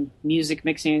some music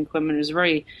mixing equipment. It was a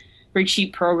very, very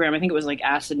cheap program. I think it was like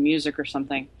Acid Music or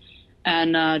something.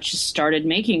 And just started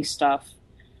making stuff.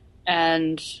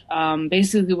 And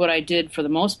basically what I did for the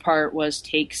most part was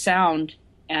take sound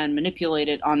and manipulate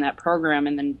it on that program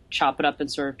and then chop it up and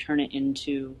sort of turn it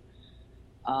into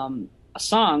a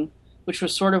song, which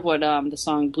was sort of what the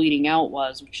song Bleeding Out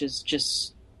was, which is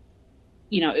just,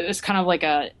 it was kind of like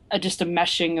just a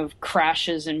meshing of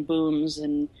crashes and booms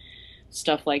and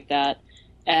stuff like that.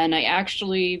 And I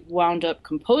actually wound up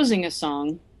composing a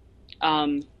song,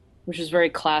 which was very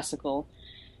classical,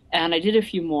 and I did a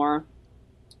few more.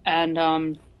 And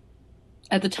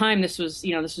at the time, this was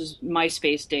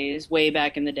MySpace days, way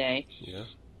back in the day. Yeah.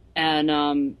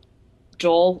 And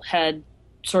Joel had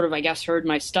sort of, I guess, heard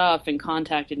my stuff and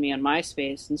contacted me on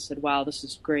MySpace and said, wow, this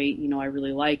is great. I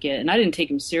really like it. And I didn't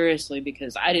take him seriously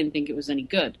because I didn't think it was any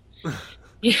good,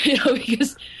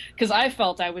 because because I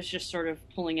felt I was just sort of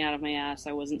pulling out of my ass.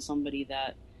 I wasn't somebody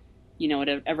that,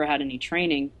 had ever had any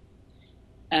training.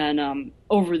 And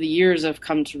over the years, I've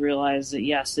come to realize that,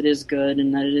 yes, it is good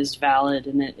and that it is valid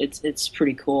and it's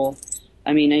pretty cool.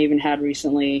 I mean, I even had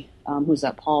recently, who's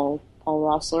that, Paul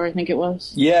Rossler, I think it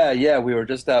was? Yeah, we were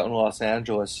just out in Los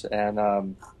Angeles, and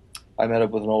I met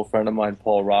up with an old friend of mine,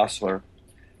 Paul Rossler,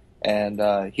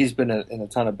 and he's been in a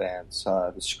ton of bands,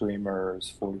 the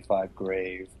Screamers, 45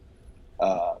 Grave,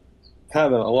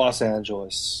 kind of a Los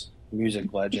Angeles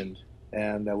music legend.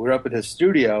 And we were up at his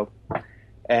studio,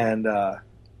 and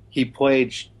he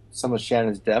played some of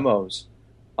Shannon's demos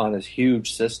on this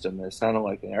huge system. It sounded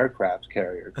like an aircraft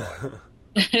carrier going.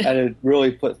 And it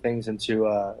really put things into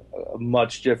a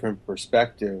much different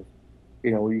perspective,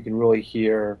 where you can really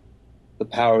hear the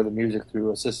power of the music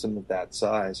through a system of that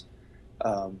size.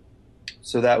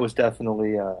 So that was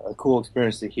definitely a cool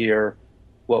experience to hear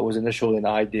what was initially an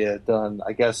idea done.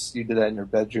 I guess you did that in your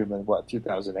bedroom in,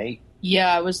 2008?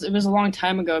 Yeah, it was a long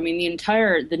time ago. I mean,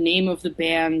 the name of the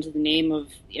band, the name of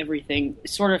everything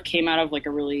sort of came out of like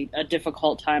a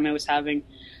difficult time I was having.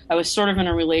 I was sort of in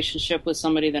a relationship with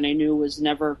somebody that I knew was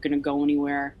never going to go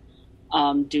anywhere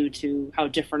due to how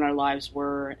different our lives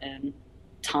were and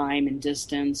time and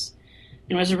distance.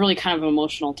 And it was a really kind of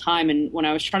emotional time. And when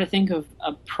I was trying to think of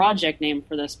a project name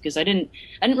for this, because I didn't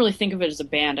really think of it as a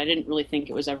band. I didn't really think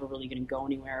it was ever really going to go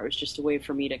anywhere. It was just a way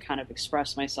for me to kind of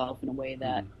express myself in a way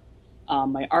that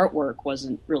my artwork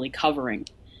wasn't really covering.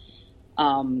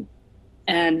 And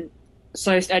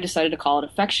so I decided to call it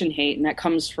Affection Hate, and that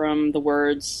comes from the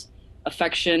words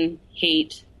affection,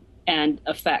 hate, and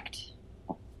affect.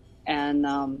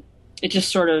 And it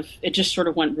just sort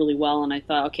of went really well, and I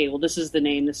thought, okay, well, this is the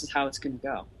name, this is how it's going to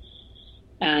go.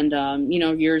 And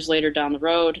years later down the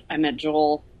road, I met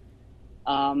Joel.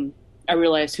 I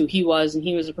realized who he was, and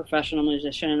he was a professional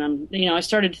musician. And I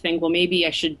started to think, well, maybe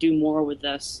I should do more with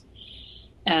this.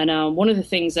 And one of the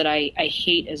things that I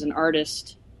hate as an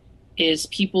artist is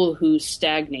people who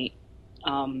stagnate.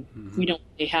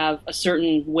 They have a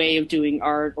certain way of doing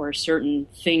art or a certain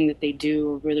thing that they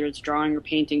do, or whether it's drawing or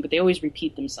painting, but they always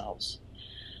repeat themselves.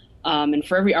 And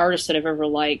for every artist that I've ever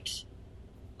liked,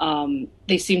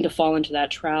 they seem to fall into that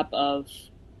trap of,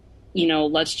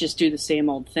 let's just do the same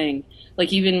old thing.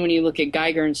 Like, even when you look at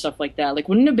Geiger and stuff like that, like,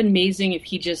 wouldn't it have been amazing if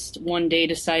he just one day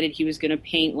decided he was going to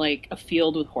paint, like, a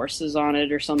field with horses on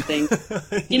it or something?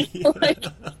 Like,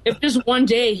 if just one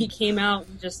day he came out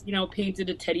and just, painted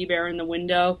a teddy bear in the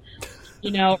window,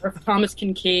 or if Thomas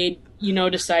Kincaid,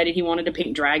 decided he wanted to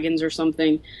paint dragons or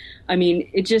something. I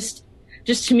mean, it just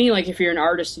to me, like, if you're an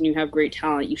artist and you have great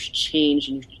talent, you should change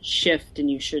and you should shift and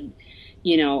you should,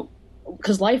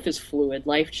 because life is fluid,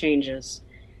 life changes.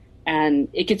 And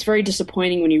it gets very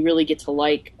disappointing when you really get to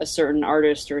like a certain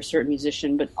artist or a certain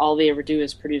musician, but all they ever do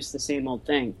is produce the same old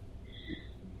thing.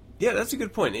 Yeah, that's a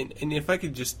good point. And if I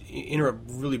could just interrupt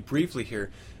really briefly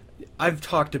here, I've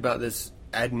talked about this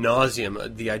ad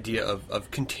nauseum, the idea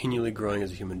of continually growing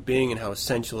as a human being and how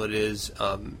essential it is.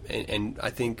 And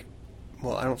I think,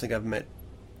 well, I don't think I've met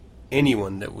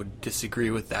anyone that would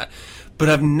disagree with that. But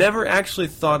I've never actually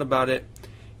thought about it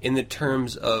in the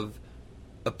terms of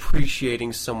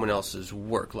appreciating someone else's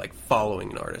work, like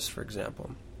following an artist, for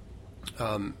example.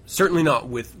 Certainly not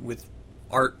with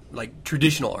art, like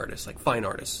traditional artists, like fine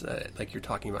artists, like you're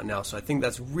talking about now. So I think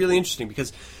that's really interesting,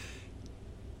 because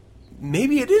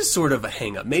maybe it is sort of a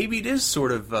hang-up. Maybe it is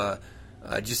sort of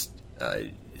just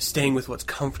staying with what's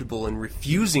comfortable and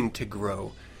refusing to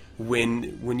grow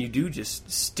when you do just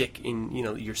stick in,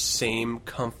 your same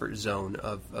comfort zone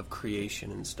of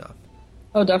creation and stuff.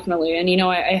 Oh, definitely. And,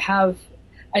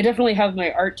 I definitely have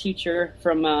my art teacher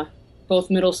from both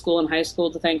middle school and high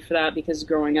school to thank for that, because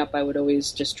growing up I would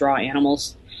always just draw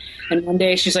animals. And one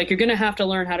day she's like, you're going to have to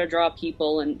learn how to draw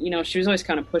people. And, she was always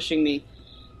kind of pushing me.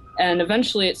 And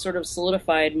eventually it sort of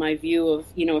solidified my view of,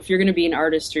 if you're going to be an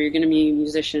artist or you're going to be a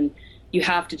musician, you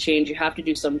have to change. You have to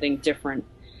do something different.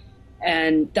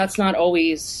 And that's not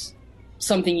always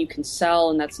something you can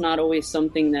sell, and that's not always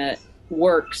something that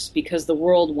works, because the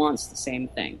world wants the same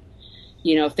thing.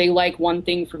 If they like one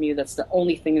thing from you, that's the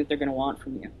only thing that they're going to want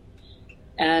from you.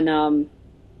 And,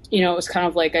 it was kind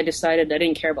of like I decided I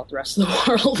didn't care about the rest of the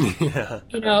world. Yeah.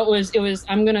 It was,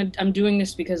 I'm doing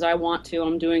this because I want to.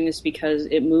 I'm doing this because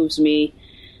it moves me.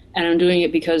 And I'm doing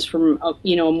it because from, a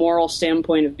moral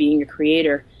standpoint of being a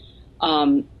creator, I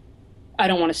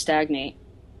don't want to stagnate,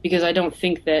 because I don't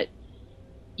think that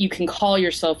you can call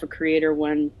yourself a creator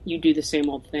when you do the same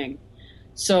old thing.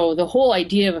 So the whole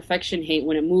idea of Affection Hate,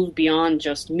 when it moved beyond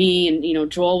just me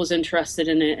and, Joel was interested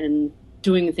in it and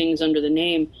doing things under the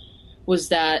name, was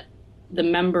that the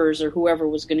members or whoever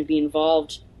was going to be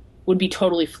involved would be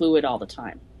totally fluid all the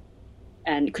time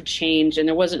and could change. And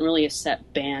there wasn't really a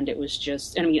set band. It was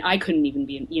just, I mean, I couldn't even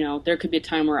be, there could be a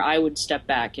time where I would step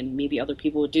back and maybe other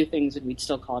people would do things and we'd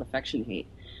still call it affection hate.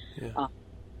 Yeah.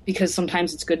 Because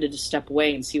sometimes it's good to just step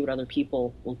away and see what other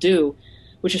people will do,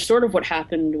 which is sort of what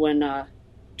happened when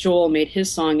Joel made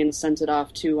his song and sent it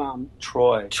off to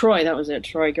Troy. Troy, that was it.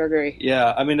 Troy Gregory.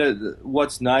 Yeah, I mean,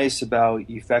 what's nice about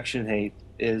Affection Hate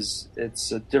is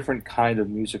it's a different kind of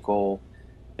musical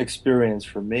experience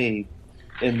for me,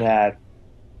 in that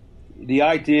the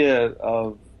idea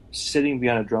of sitting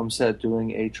behind a drum set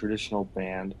doing a traditional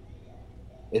band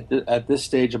at this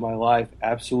stage of my life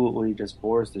absolutely just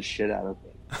bores the shit out of me.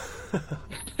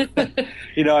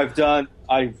 I've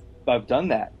done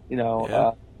that.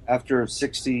 After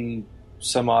 60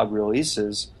 some odd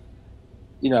releases,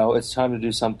 it's time to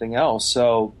do something else.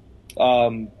 So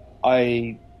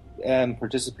I am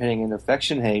participating in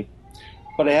Affection Hate,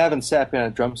 but I haven't sat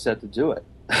behind a drum set to do it.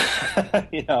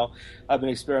 I've been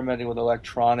experimenting with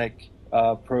electronic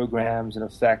programs and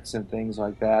effects and things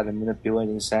like that, and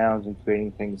manipulating sounds and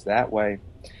creating things that way.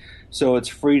 So it's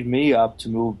freed me up to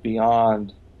move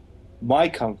beyond my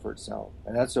comfort zone,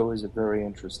 and that's always very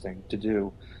interesting to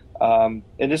do. And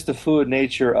just the fluid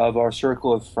nature of our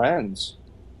circle of friends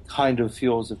kind of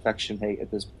fuels Affection Hate at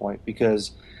this point,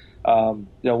 because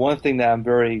one thing that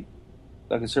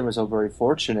I consider myself very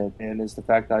fortunate in is the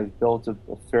fact that I've built a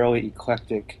fairly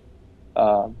eclectic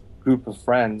group of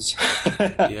friends,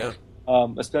 Yeah.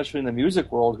 Especially in the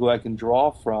music world, who I can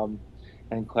draw from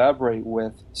and collaborate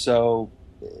with. So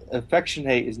Affection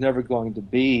Hate is never going to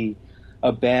be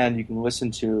a band you can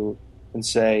listen to and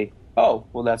say, oh,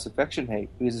 well, that's Affection Hate,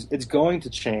 because it's going to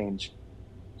change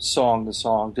song to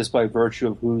song just by virtue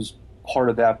of who's part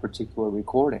of that particular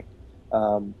recording.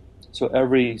 So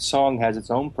every song has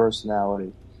its own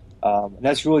personality. And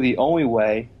that's really the only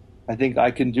way I think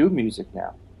I can do music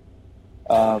now.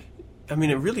 I mean,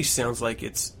 it really sounds like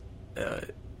it's,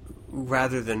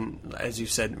 rather than, as you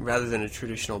said, rather than a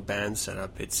traditional band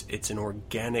setup, it's an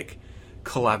organic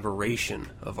collaboration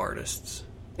of artists.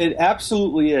 It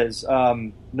absolutely is.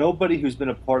 Nobody who's been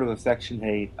a part of Affection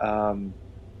Hate, the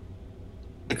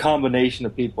combination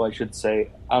of people, I should say,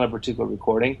 on a particular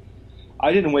recording,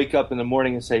 I didn't wake up in the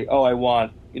morning and say, oh, I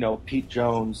want, Pete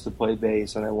Jones to play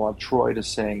bass, and I want Troy to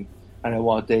sing, and I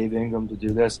want Dave Ingram to do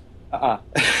this.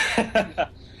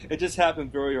 It just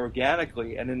happened very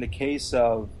organically. And in the case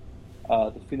of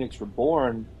the Phoenix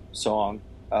Reborn song,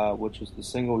 which was the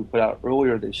single we put out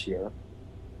earlier this year,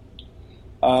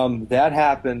 that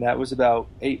happened. That was about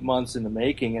 8 months in the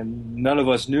making, and none of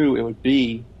us knew it would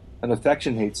be an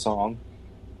Affection Hate song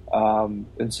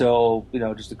until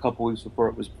just a couple weeks before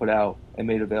it was put out and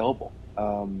made available.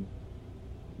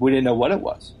 We didn't know what it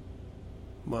was.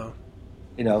 Wow.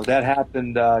 That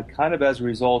happened kind of as a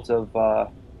result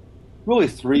of really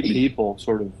three people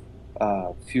sort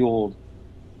of fueled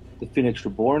the Phoenix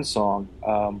Reborn song.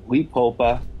 Lee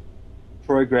Popa,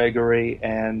 Troy Gregory,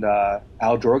 and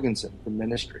Al Jorgensen from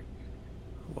Ministry.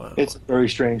 Wow. It's very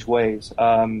strange ways.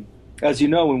 As you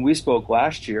know, when we spoke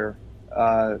last year,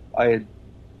 I had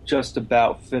just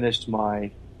about finished my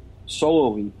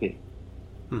solo EP,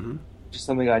 Mm-hmm. which is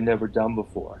something I'd never done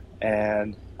before.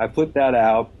 And I put that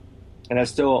out, and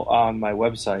that's still on my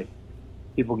website.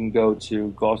 People can go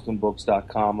to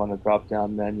galstonbooks.com. On the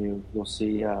drop-down menu, you'll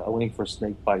see a link for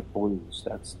Snakebite Blues.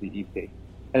 That's the EP.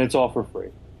 And it's all for free.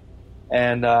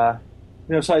 And,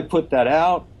 so I put that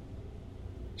out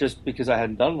just because I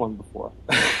hadn't done one before.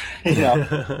 Figured,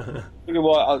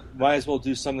 well, I might as well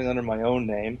do something under my own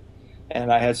name.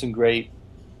 And I had some great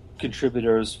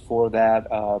contributors for that.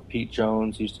 Pete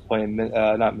Jones used to play in,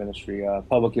 not Ministry,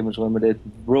 Public Image Limited,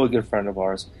 really good friend of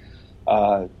ours.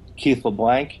 Keith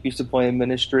LeBlanc used to play in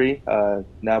Ministry,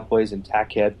 now plays in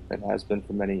Tackhead and has been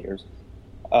for many years.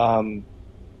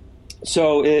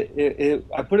 So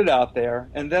I put it out there,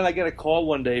 and then I get a call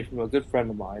one day from a good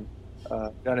friend of mine,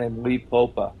 a guy named Lee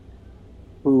Popa,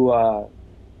 who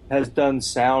has done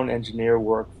sound engineer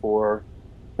work for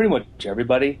pretty much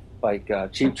everybody, like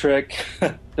Cheap Trick,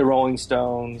 the Rolling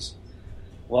Stones,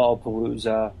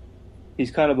 Lollapalooza.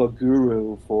 He's kind of a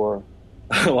guru for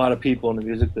a lot of people in the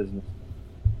music business.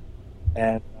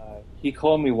 And he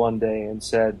called me one day and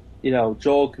said,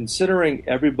 Joel, considering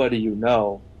everybody you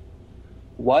know,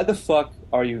 why the fuck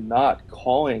are you not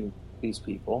calling these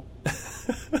people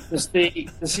to see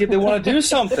if they want to do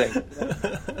something?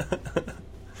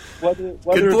 Whether,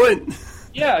 good point.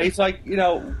 Yeah, he's like,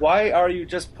 why are you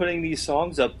just putting these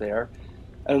songs up there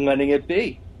and letting it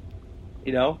be?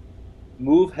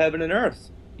 Move heaven and earth.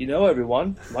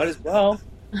 Everyone, might as well.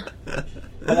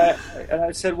 And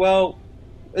I said, well,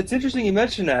 it's interesting you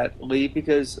mention that, Lee,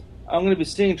 because I'm going to be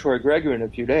seeing Troy Gregory in a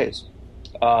few days.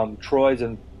 Troy's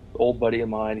an old buddy of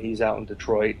mine. He's out in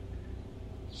Detroit.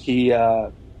 He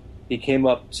came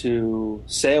up to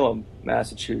Salem,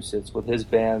 Massachusetts, with his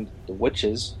band, The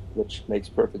Witches, which makes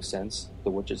perfect sense. The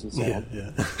Witches in Salem.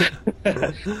 Yeah.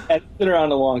 And he's been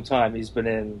around a long time. He's been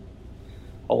in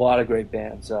a lot of great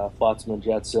bands, Flotsam and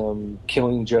Jetsam,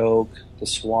 Killing Joke, The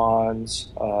Swans.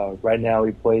 Right now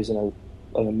he plays in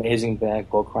an amazing band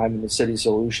called Crime in the City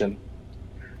Solution.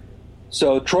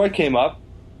 So Troy came up.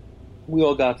 We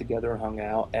all got together and hung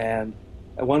out. And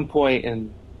at one point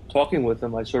in talking with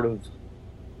him, I sort of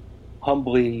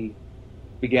humbly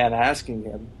began asking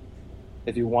him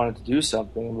if he wanted to do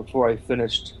something. And before I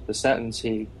finished the sentence,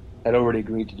 he had already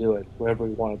agreed to do it, whatever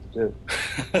he wanted to do.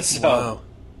 So, wow.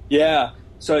 Yeah.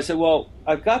 So I said, well,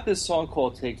 I've got this song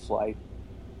called Take Flight,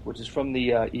 which is from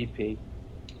the EP.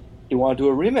 You want to do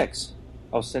a remix?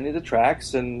 I'll send you the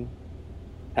tracks and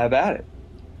have at it.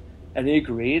 And he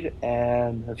agreed,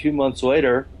 and a few months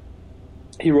later,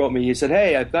 he wrote me, he said,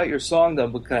 hey, I've got your song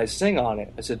done, but can I sing on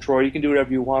it? I said, Troy, you can do whatever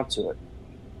you want to it.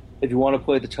 If you want to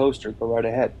play the toaster, go right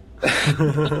ahead.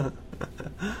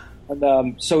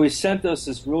 And so he sent us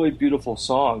this really beautiful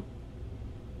song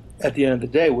at the end of the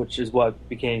day, which is what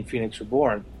became Phoenix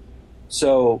Reborn.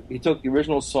 So he took the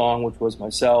original song, which was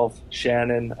myself,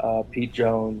 Shannon, Pete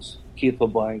Jones, Keith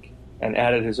LeBlanc, and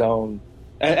added his own,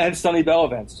 and Sonny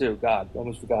Bellavance too. God, I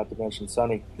almost forgot to mention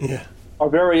Sonny. Yeah. Our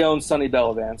very own Sonny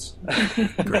Bellavance.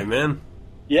 Great man.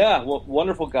 Yeah, well,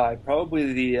 wonderful guy.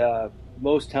 Probably the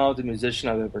most talented musician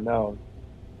I've ever known.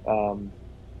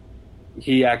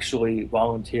 He actually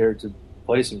volunteered to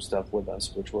play some stuff with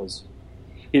us, which was,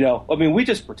 I mean, we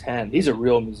just pretend. He's a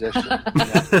real musician. I've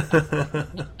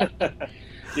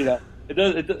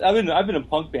been in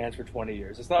punk bands for 20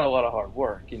 years. It's not a lot of hard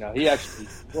work. He actually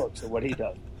works at what he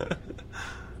does.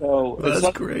 So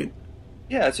that's great.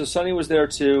 Yeah, so Sonny was there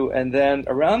too, and then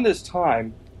around this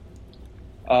time,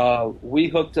 we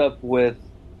hooked up with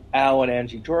Al and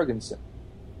Angie Jorgensen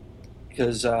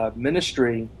because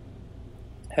Ministry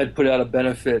had put out a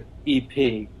benefit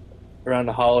EP around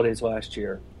the holidays last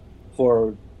year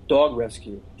for dog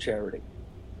rescue charity,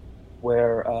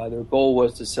 where their goal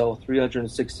was to sell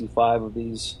 365 of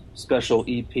these special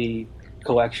EP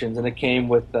collections, and it came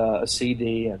with a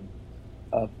CD and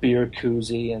a beer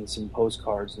koozie and some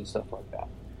postcards and stuff like that.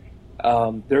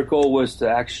 Their goal was to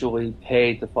actually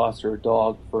pay to foster a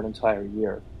dog for an entire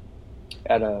year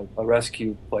at a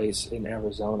rescue place in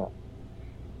Arizona.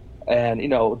 And,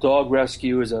 dog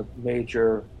rescue is a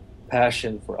major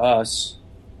passion for us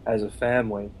as a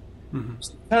family. Mm-hmm.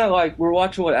 It's kind of like we're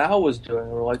watching what Al was doing,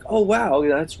 and we're like, oh, wow,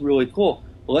 that's really cool.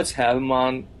 Well, let's have him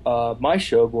on my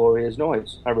show, Gloria's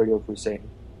Noise, on Radio Free Satan.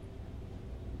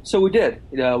 So we did.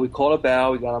 We called up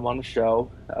Al, we got him on the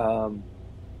show.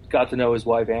 Got to know his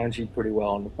wife, Angie, pretty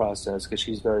well in the process because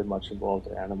she's very much involved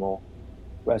in animal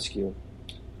rescue.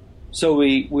 So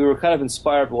we were kind of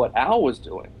inspired by what Al was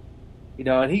doing.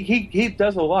 And he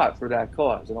does a lot for that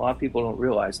cause, and a lot of people don't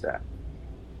realize that.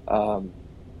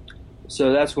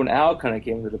 So that's when Al kind of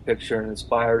came into the picture and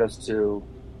inspired us to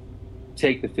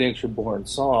take the Phoenix Reborn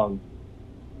song,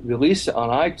 release it on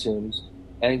iTunes,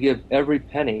 and give every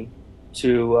penny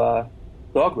to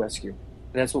dog rescue.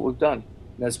 And that's what we've done.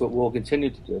 And that's what we'll continue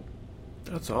to do.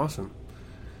 That's awesome.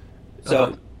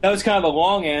 So that was kind of a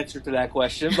long answer to that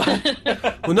question.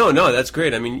 But Well, no, that's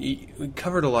great. I mean, we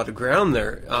covered a lot of ground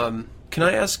there. Can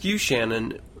I ask you,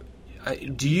 Shannon,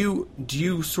 do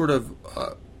you sort of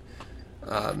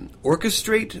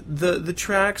orchestrate the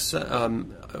tracks?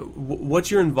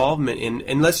 What's your involvement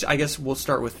in? I guess we'll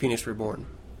start with Phoenix Reborn.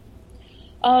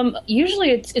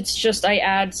 Usually it's just I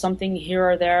add something here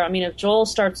or there. I mean, if Joel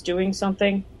starts doing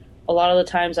something, a lot of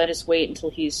the times I just wait until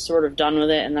he's sort of done with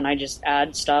it, and then I just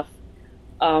add stuff.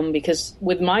 Because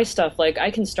with my stuff, like,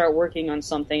 I can start working on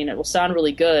something and it will sound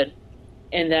really good,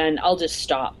 and then I'll just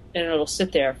stop and it'll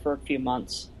sit there for a few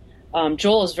months.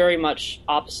 Joel is very much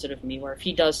opposite of me, where if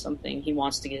he does something, he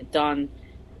wants to get it done.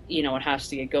 It has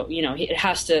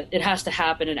to it has to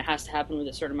happen, and it has to happen with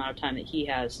a certain amount of time that he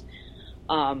has.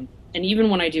 And even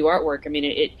when I do artwork, I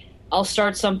mean, I'll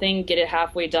start something, get it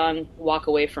halfway done, walk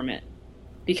away from it,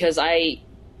 because I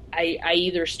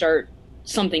either start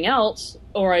something else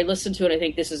or I listen to it and I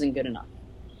think this isn't good enough.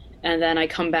 And then I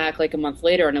come back like a month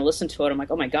later and I listen to it. I'm like,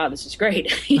 oh my God, this is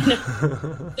great.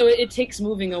 So it takes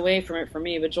moving away from it for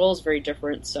me. But Joel's very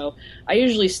different. So I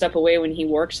usually step away when he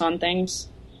works on things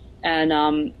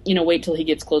and, wait till he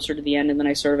gets closer to the end. And then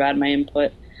I sort of add my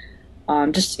input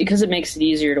just because it makes it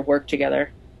easier to work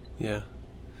together. Yeah.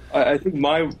 I think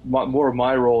more of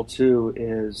my role, too,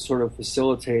 is sort of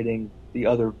facilitating the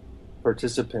other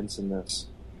participants in this.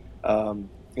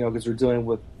 because we're dealing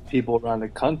with people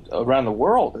around the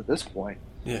world at this point.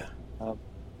 Yeah.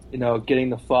 Getting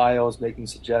the files, making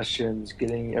suggestions,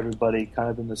 getting everybody kind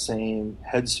of in the same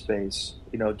headspace,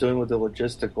 dealing with the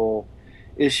logistical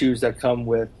issues that come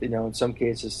with, in some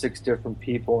cases, 6 different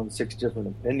people and 6 different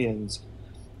opinions.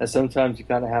 And sometimes you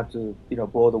kind of have to,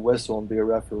 blow the whistle and be a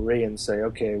referee and say,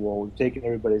 okay, well, we've taken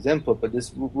everybody's input, but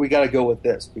we got to go with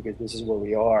this because this is where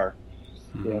we are,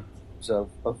 of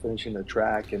finishing the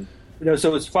track. And,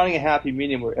 so it's finding a happy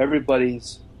medium where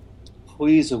everybody's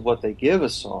pleased with what they give a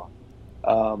song.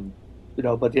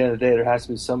 But at the end of the day, there has to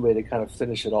be somebody to kind of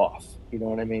finish it off. You know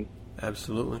what I mean?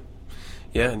 Absolutely.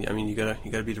 Yeah, I mean, you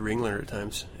gotta be the ringleader at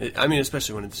times.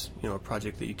 Especially when it's a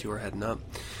project that you two are heading up.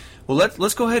 Well,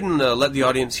 let's go ahead and let the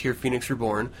audience hear "Phoenix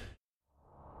Reborn."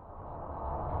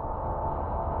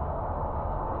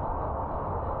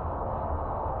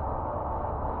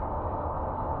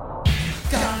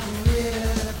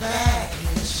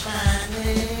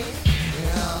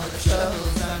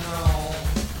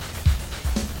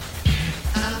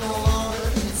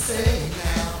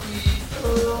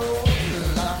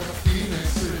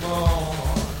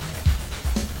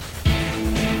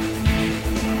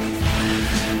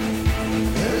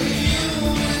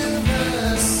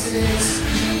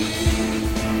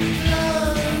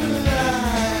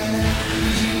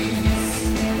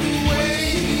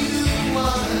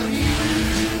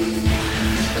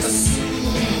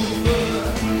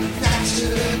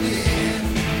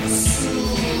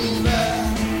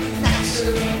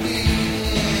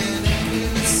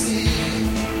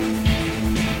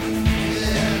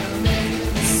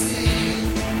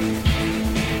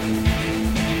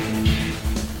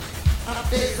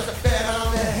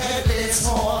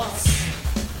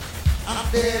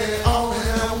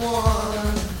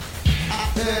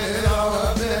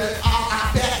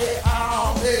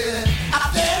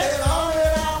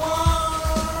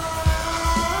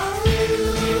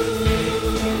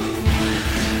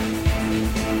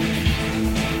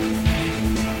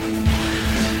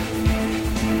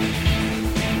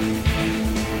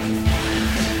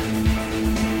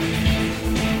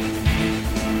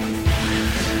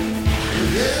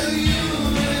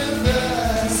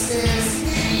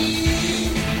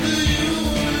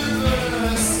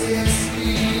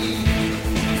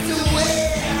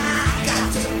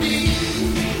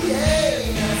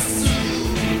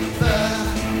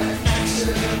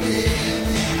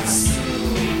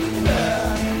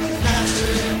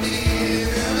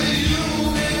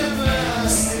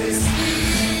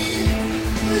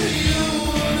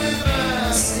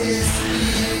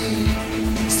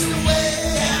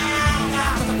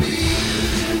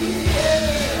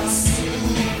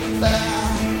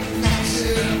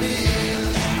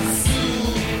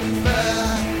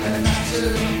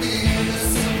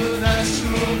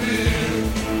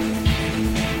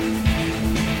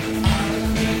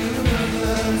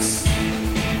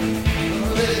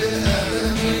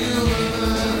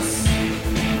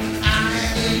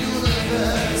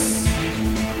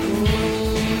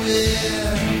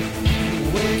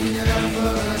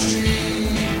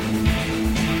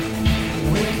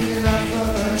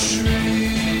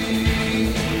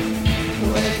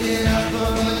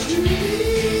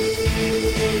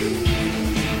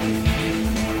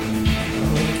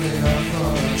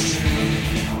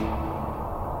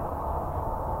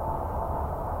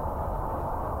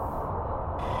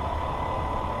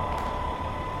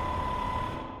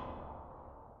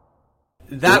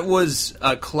 That was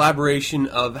a collaboration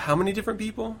of how many different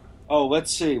people? Oh,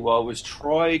 let's see. Well, it was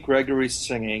Troy Gregory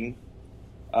singing.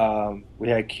 We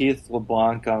had Keith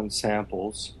LeBlanc on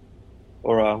samples,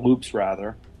 or loops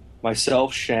rather.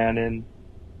 Myself, Shannon,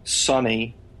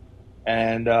 Sonny,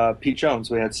 and Pete Jones.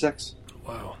 We had 6.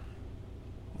 Wow.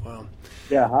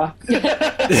 Yeah, huh?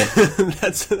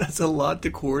 That's a lot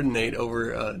to coordinate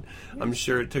over. I'm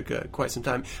sure it took quite some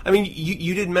time. I mean,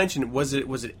 you did mention was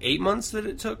it 8 months that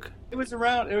it took? It was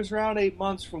around 8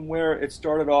 months from where it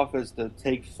started off as the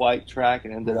Take Flight track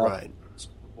and ended up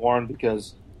born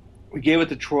because we gave it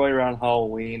to Troy around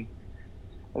Halloween,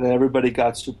 and then everybody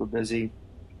got super busy.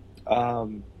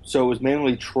 So it was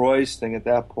mainly Troy's thing at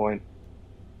that point.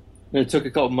 And it took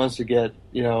a couple months to get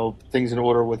things in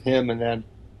order with him, and then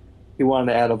he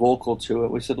wanted to add a vocal to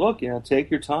it. We said, look,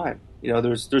 take your time.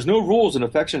 There's no rules in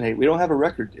Affection Hate. We don't have a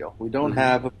record deal. We don't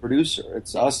have a producer.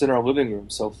 It's us in our living room.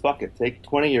 So fuck it. Take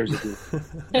 20 years to do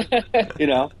it.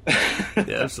 Yeah,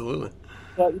 absolutely.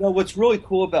 But what's really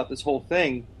cool about this whole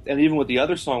thing, and even with the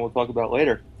other song we'll talk about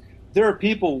later, there are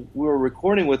people we're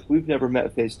recording with we've never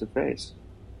met face to face,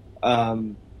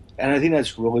 and I think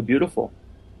that's really beautiful.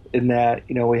 In that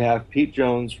we have Pete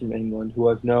Jones from England, who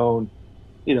I've known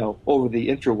over the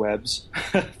interwebs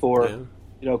for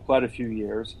quite a few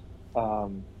years.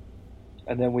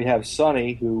 And then we have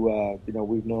Sonny, who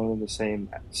we've known in the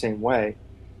same way.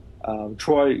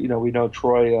 Troy, we know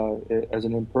Troy as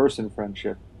an in-person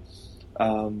friendship.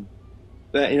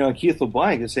 But, Keith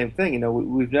LeBlanc, the same thing.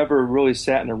 We've never really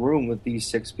sat in a room with these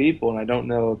 6 people, and I don't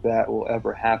know if that will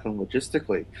ever happen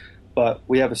logistically. But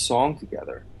we have a song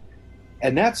together,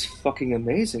 and that's fucking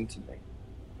amazing to me.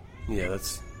 Yeah,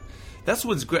 that's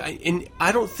what's great. And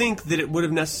I don't think that it would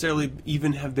have necessarily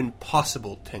even have been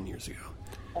possible 10 years ago.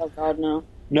 Oh, God, no.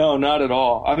 No, not at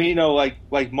all. I mean,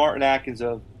 like Martin Atkins,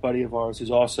 a buddy of ours,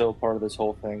 who's also part of this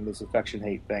whole thing, this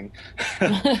affection-hate thing.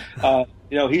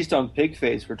 He's done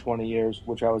Pigface for 20 years,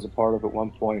 which I was a part of at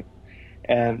one point.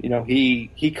 And,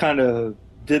 he kind of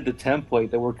did the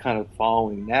template that we're kind of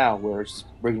following now, where it's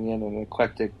bringing in an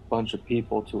eclectic bunch of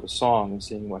people to a song and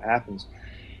seeing what happens.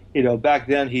 Back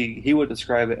then he would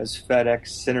describe it as FedEx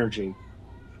synergy.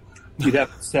 You'd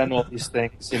have to send all these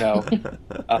things,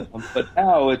 but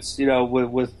now it's,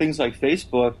 with things like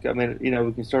Facebook, I mean,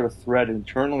 we can start a thread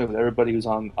internally with everybody who's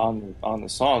on the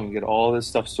song and get all this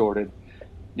stuff sorted.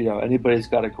 Anybody's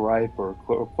got a gripe or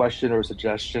a question or a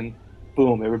suggestion,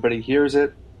 boom, everybody hears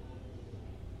it.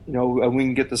 And we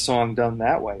can get the song done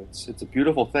that way. It's a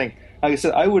beautiful thing. Like I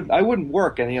said, I wouldn't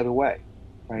work any other way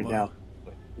right now.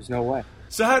 There's no way.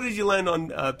 So how did you land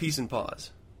on Peace and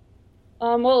Paws?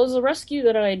 Well, it was a rescue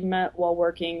that I had met while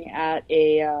working at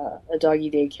a doggy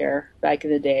daycare back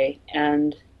in the day,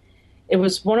 and it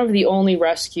was one of the only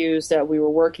rescues that we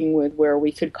were working with where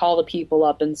we could call the people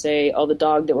up and say, oh, the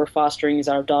dog that we're fostering is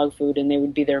out of dog food, and they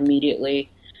would be there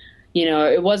immediately.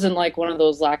 It wasn't like one of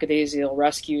those lackadaisical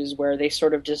rescues where they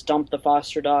sort of just dump the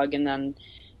foster dog and then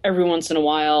every once in a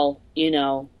while,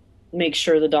 make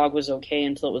sure the dog was okay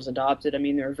until it was adopted. I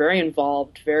mean, they were very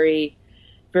involved, very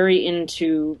very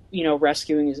into,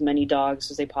 rescuing as many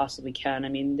dogs as they possibly can. I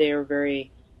mean, they are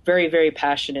very, very, very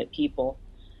passionate people.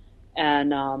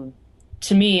 And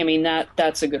to me, I mean,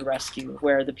 that's a good rescue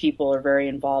where the people are very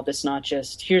involved. It's not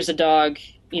just, here's a dog,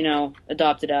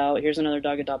 adopted out. Here's another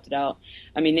dog adopted out.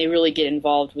 I mean, they really get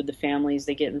involved with the families.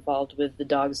 They get involved with the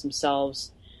dogs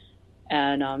themselves.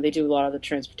 And they do a lot of the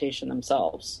transportation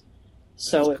themselves.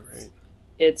 So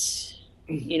it's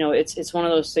it's one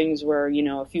of those things where,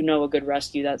 if you know a good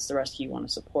rescue, that's the rescue you want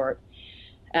to support.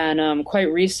 And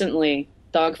quite recently,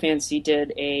 Dog Fancy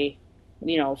did a,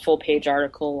 full page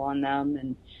article on them.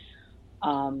 And,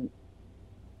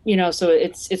 so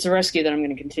it's a rescue that I'm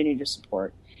going to continue to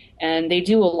support. And they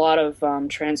do a lot of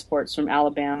transports from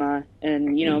Alabama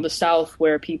and, the South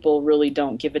where people really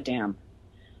don't give a damn.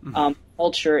 Mm-hmm.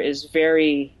 Culture is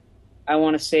very, I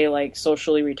want to say, like,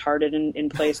 socially retarded in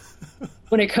place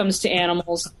when it comes to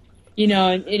animals.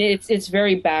 And it's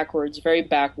very backwards, very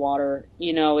backwater.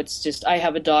 It's just, I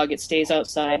have a dog, it stays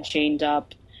outside, chained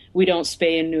up. We don't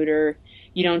spay and neuter.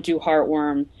 You don't do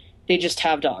heartworm. They just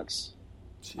have dogs.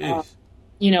 Jeez.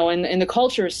 And the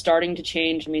culture is starting to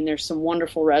change. I mean, there's some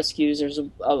wonderful rescues. There's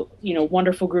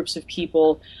wonderful groups of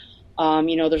people.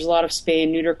 There's a lot of spay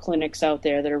and neuter clinics out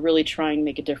there that are really trying to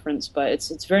make a difference, but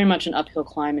it's very much an uphill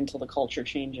climb until the culture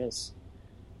changes.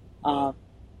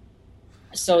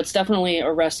 So it's definitely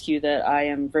a rescue that I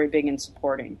am very big in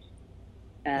supporting.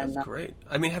 And that's great.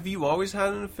 I mean, have you always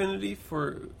had an affinity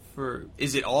for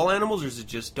is it all animals or is it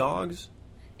just dogs?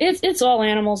 It's all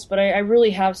animals, but I really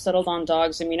have settled on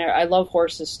dogs. I mean, I love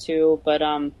horses too, but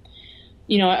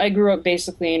I grew up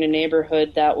basically in a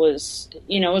neighborhood that was,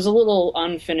 it was a little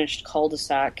unfinished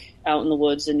cul-de-sac out in the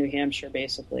woods in New Hampshire,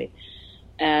 basically.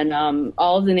 And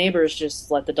all of the neighbors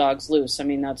just let the dogs loose. I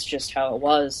mean, that's just how it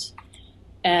was.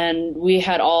 And we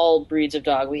had all breeds of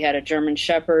dog. We had a German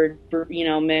Shepherd,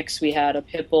 mix. We had a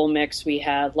Pit Bull mix. We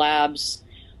had Labs.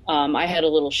 I had a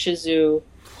little Shih Tzu.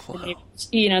 Wow.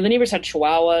 The neighbors had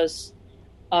Chihuahuas.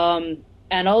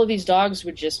 And all of these dogs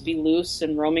would just be loose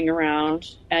and roaming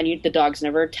around. And the dogs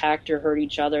never attacked or hurt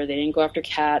each other. They didn't go after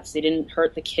cats. They didn't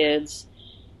hurt the kids.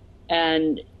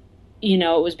 And,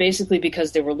 it was basically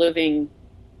because they were living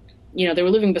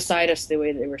beside us the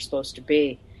way they were supposed to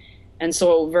be. And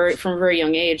so from a very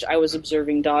young age, I was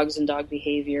observing dogs and dog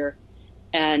behavior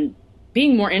and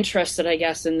being more interested, I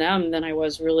guess, in them than I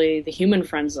was really the human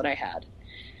friends that I had.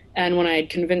 And when I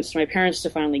had convinced my parents to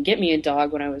finally get me a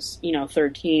dog when I was,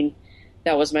 13,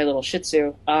 that was my little Shih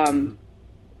Tzu.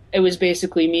 It was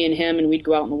basically me and him, and we'd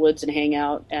go out in the woods and hang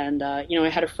out. And, I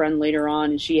had a friend later on,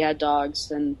 and she had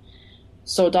dogs. And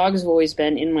so dogs have always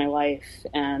been in my life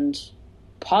and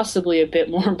possibly a bit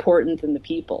more important than the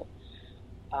people.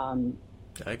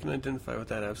 I can identify with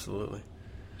that, absolutely.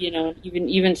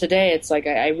 Even today, it's like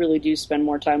I really do spend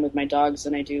more time with my dogs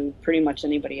than I do pretty much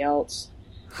anybody else.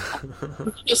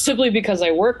 just simply because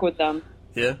I work with them.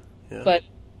 Yeah.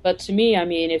 But to me, I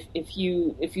mean, if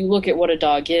you look at what a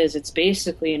dog is, it's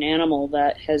basically an animal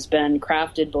that has been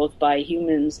crafted both by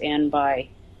humans and by,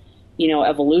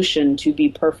 evolution to be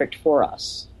perfect for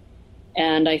us.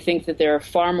 And I think that they're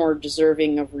far more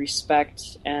deserving of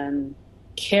respect and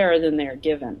care than they're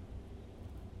given.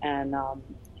 And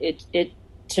it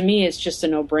to me, it's just a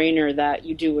no-brainer that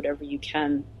you do whatever you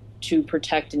can to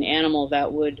protect an animal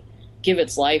that would give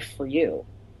its life for you.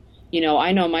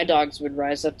 I know my dogs would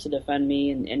rise up to defend me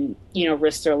and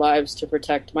risk their lives to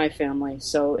protect my family.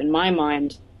 So in my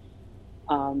mind,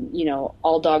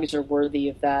 all dogs are worthy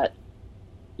of that,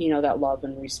 that love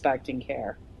and respect and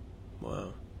care.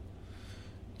 Wow.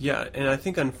 Yeah, and I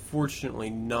think unfortunately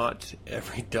not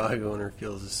every dog owner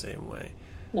feels the same way.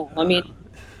 No, I mean,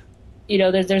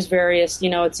 there's various,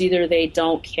 it's either they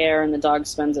don't care and the dog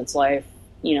spends its life,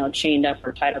 chained up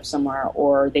or tied up somewhere,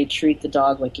 or they treat the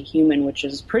dog like a human, which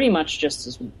is pretty much just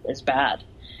as bad.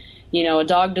 A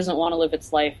dog doesn't want to live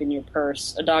its life in your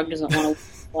purse. A dog doesn't want to live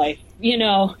its life, in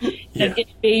a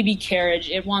baby carriage.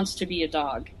 It wants to be a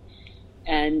dog.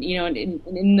 And,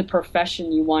 in the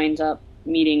profession, you wind up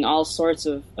meeting all sorts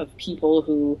of people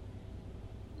who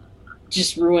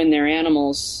just ruin their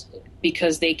animals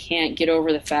because they can't get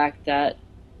over the fact that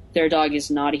their dog is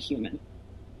not a human.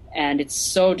 And it's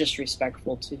so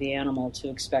disrespectful to the animal to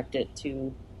expect it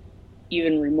to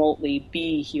even remotely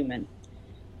be human.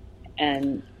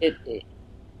 And it's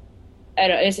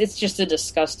just a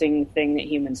disgusting thing that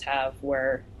humans have,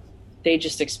 where they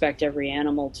just expect every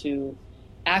animal to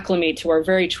acclimate to our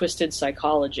very twisted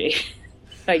psychology.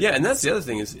 Yeah, and that's the other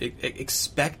thing, is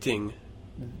expecting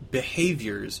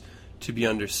behaviors to be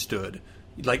understood.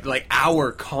 Like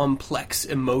our complex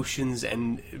emotions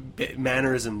and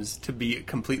mannerisms to be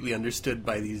completely understood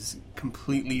by these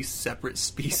completely separate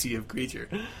species of creature.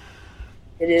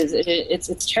 It is.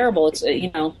 It's terrible. It's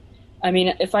I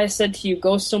mean, if I said to you,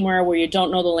 go somewhere where you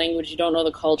don't know the language, you don't know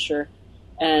the culture,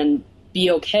 and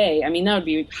be okay, I mean, that would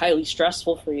be highly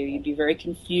stressful for you. You'd be very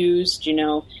confused,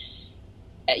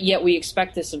 Yet we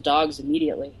expect this of dogs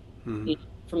immediately. Mm-hmm.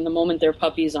 From the moment they're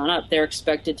puppies on up, they're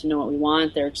expected to know what we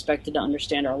want. They're expected to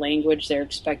understand our language. They're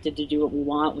expected to do what we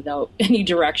want without any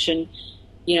direction.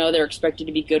 They're expected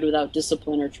to be good without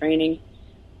discipline or training.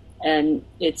 And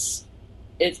it's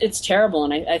terrible.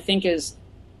 And I think as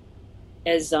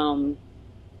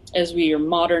we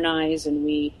modernize and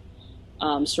we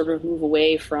sort of move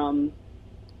away from,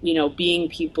 being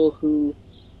people who,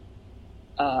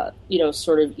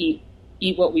 sort of eat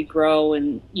what we grow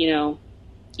and,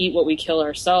 eat what we kill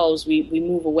ourselves, we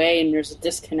move away, and there's a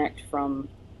disconnect from,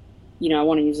 I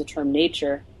want to use the term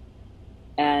nature,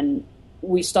 and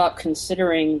we stop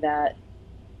considering that,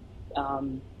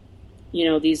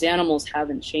 these animals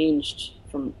haven't changed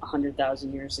from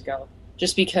 100,000 years ago.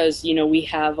 Just because, we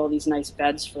have all these nice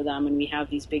beds for them and we have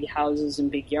these big houses and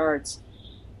big yards,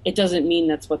 it doesn't mean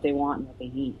that's what they want and what they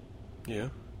need. Yeah,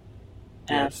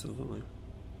 absolutely.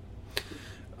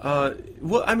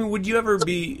 Well, I mean, would you ever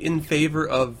be in favor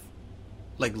of,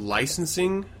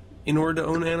 licensing in order to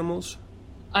own animals?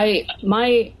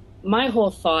 My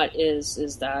whole thought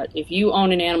is that if you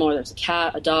own an animal, whether it's a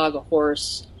cat, a dog, a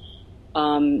horse,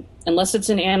 unless it's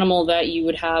an animal that you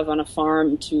would have on a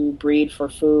farm to breed for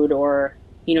food or,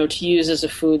 to use as a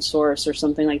food source or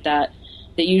something like that,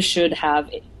 that you should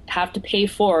have to pay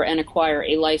for and acquire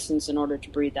a license in order to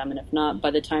breed them. And if not,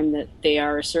 by the time that they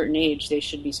are a certain age, they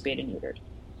should be spayed and neutered.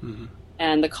 Mm-hmm.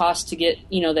 And the cost to get,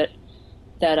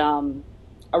 that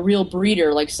a real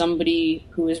breeder, like somebody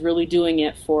who is really doing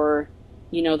it for,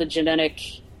 the genetic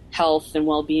health and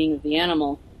well-being of the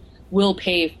animal, will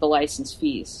pay the license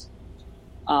fees.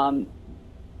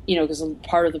 Because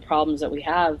part of the problems that we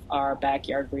have are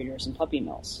backyard breeders and puppy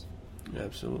mills.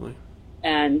 Absolutely.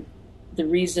 And the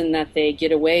reason that they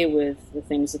get away with the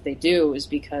things that they do is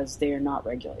because they are not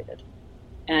regulated.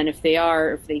 And if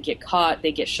they get caught,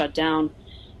 they get shut down.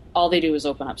 All they do is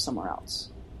open up somewhere else,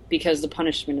 because the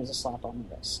punishment is a slap on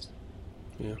the wrist.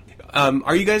 Yeah.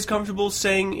 Are you guys comfortable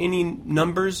saying any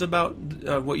numbers about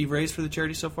what you've raised for the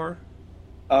charity so far?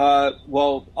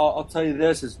 Well, I'll tell you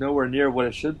this: it's nowhere near what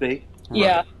it should be.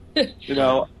 Yeah.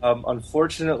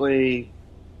 Unfortunately,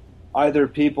 either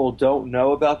people don't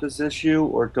know about this issue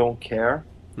or don't care.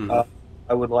 Mm-hmm.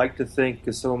 I would like to think,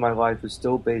 because some of my life is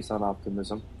still based on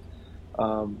optimism,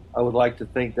 I would like to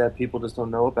think that people just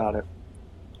don't know about it.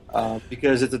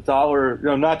 Because it's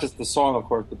 $1, not just the song, of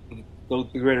course, but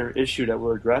the greater issue that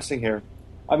we're addressing here.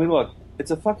 I mean, look, it's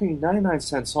a fucking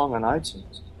 99-cent song on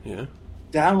iTunes. Yeah.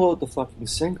 Download the fucking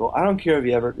single. I don't care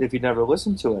if you never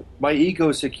listen to it. My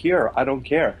ego's secure. I don't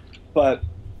care. But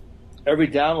every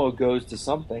download goes to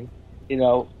something.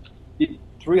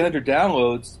 300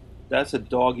 downloads, that's a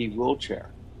doggy wheelchair.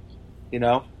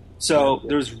 So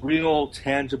there's real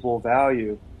tangible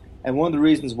value. And one of the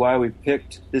reasons why we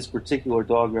picked this particular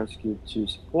dog rescue to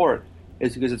support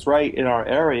is because it's right in our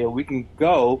area. We can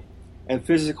go and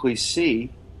physically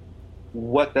see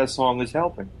what that song is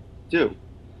helping do.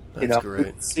 That's We great.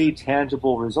 can see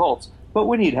tangible results, but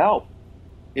we need help.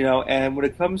 And when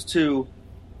it comes to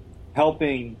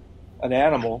helping an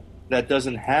animal that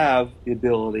doesn't have the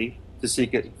ability to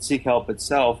seek help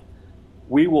itself,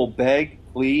 we will beg,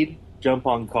 plead, jump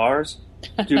on cars,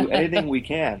 do anything we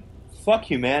can. Fuck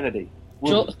humanity.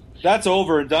 That's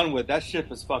over and done with. That ship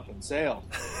has fucking sailed.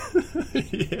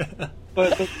 Yeah.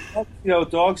 But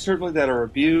dogs certainly that are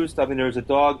abused. I mean, there's a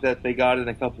dog that they got in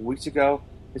a couple of weeks ago.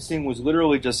 This thing was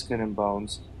literally just skin and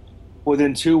bones.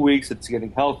 Within 2 weeks, it's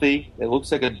getting healthy. It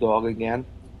looks like a dog again.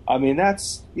 I mean,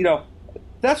 that's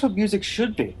what music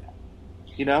should be.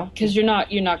 Because you're not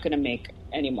going to make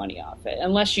any money off it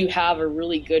unless you have a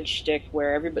really good shtick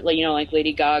where everybody, like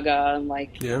Lady Gaga and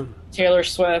Taylor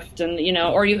Swift, and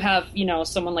or you have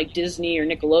someone like Disney or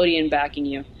Nickelodeon backing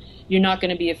you. You're not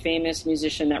going to be a famous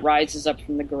musician that rises up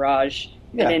from the garage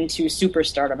and into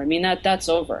superstardom. I mean, that's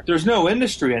over. There's no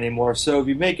industry anymore, so if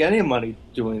you make any money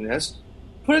doing this,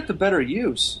 put it to better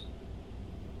use.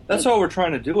 That's all we're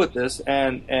trying to do with this.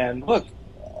 And look,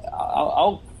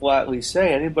 I'll flatly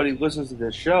say, anybody who listens to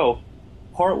this show,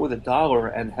 part with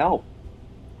 $1 and help.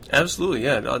 Absolutely,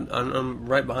 yeah. I'm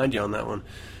right behind you on that one.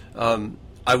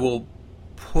 I will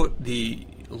put the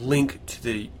link to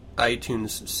the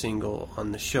iTunes single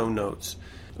on the show notes.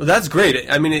 Well, that's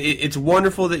great. I mean, it's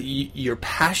wonderful that you're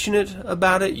passionate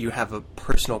about it. You have a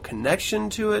personal connection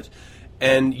to it,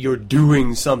 and you're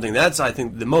doing something. That's, I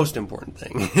think, the most important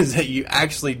thing, is that you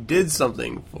actually did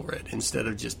something for it instead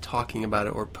of just talking about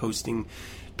it or posting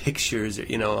pictures,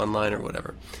 online or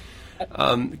whatever.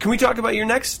 Can we talk about your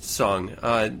next song?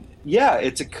 Yeah,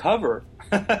 it's a cover.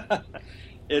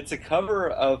 It's a cover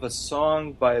of a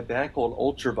song by a band called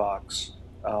Ultravox,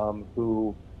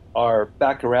 who are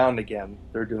back around again.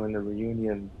 They're doing the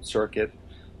reunion circuit.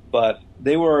 But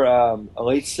they were a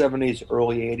late 70s,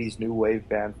 early 80s new wave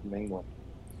band from England.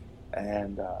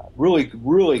 And really,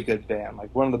 really good band,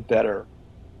 like one of the better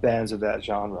bands of that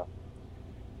genre.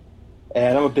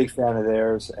 And I'm a big fan of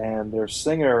theirs. And their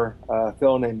singer, a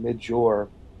fellow named Mid Jor,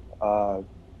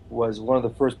 was one of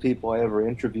the first people I ever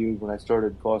interviewed when I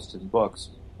started Boston Books,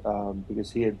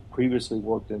 because he had previously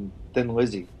worked in Thin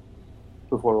Lizzy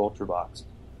before Ultravox.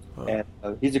 Wow.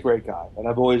 And he's a great guy. And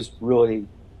I've always really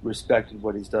respected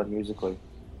what he's done musically.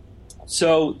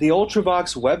 So the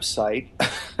Ultravox website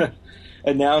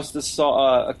announced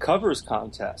a covers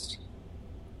contest.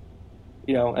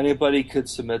 Anybody could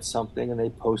submit something, and they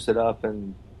post it up,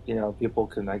 and people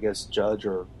can, I guess, judge,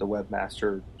 or the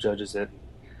webmaster judges it.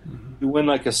 Mm-hmm. You win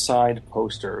like a signed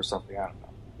poster or something. I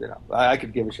don't know. I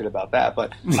could give a shit about that,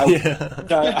 but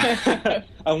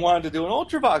I wanted to do an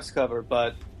Ultravox cover.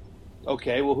 But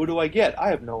okay, well, who do I get? I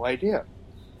have no idea.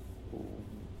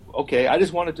 Okay, I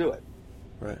just want to do it.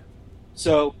 Right.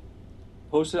 So,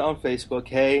 posted it on Facebook.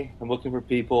 Hey, I'm looking for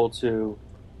people to,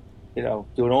 do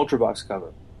an Ultravox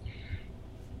cover.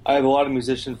 I have a lot of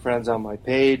musician friends on my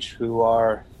page who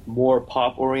are more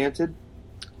pop-oriented,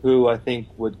 who I think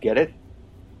would get it,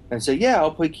 and say, yeah,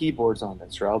 I'll play keyboards on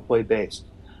this, or I'll play bass.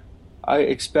 I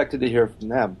expected to hear from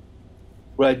them.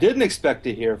 What I didn't expect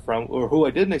to hear from, or who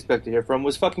I didn't expect to hear from,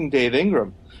 was fucking Dave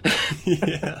Ingram.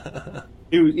 Yeah.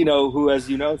 Who, as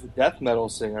you know, is a death metal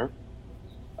singer.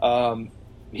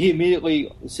 He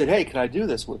immediately said, hey, can I do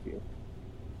this with you?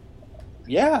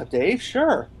 Yeah, Dave,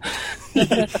 sure.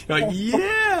 Like,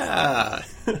 yeah.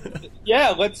 Yeah,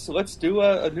 let's do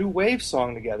a new wave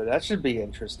song together. That should be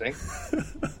interesting.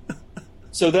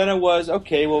 So then it was,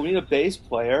 okay, well, we need a bass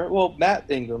player. Well, Matt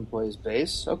Ingram plays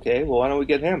bass. Okay, well, why don't we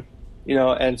get him?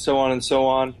 And so on and so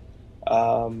on.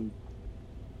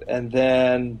 And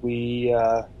then we,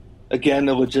 again,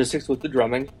 the logistics with the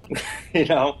drumming,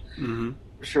 Mm-hmm.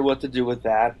 sure what to do with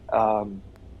that.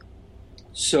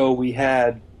 So we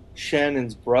had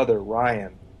Shannon's brother,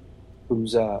 Ryan,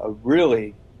 who's a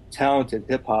really talented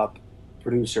hip-hop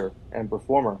producer and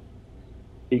performer.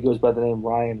 He goes by the name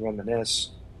Ryan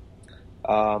Reminisce.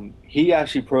 He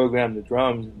actually programmed the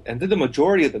drums and did the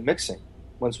majority of the mixing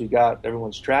once we got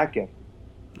everyone's track in.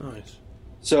 Nice.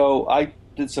 So I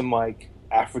did some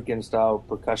African-style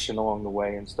percussion along the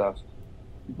way and stuff.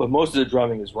 But most of the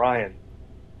drumming is Ryan.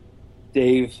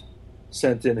 Dave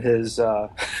sent in his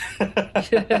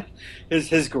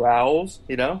his growls,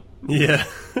 Yeah.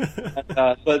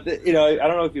 but I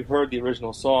don't know if you've heard the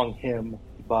original song "Him"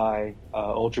 by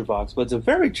Ultravox, but it's a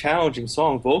very challenging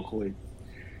song vocally.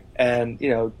 And,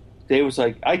 Dave was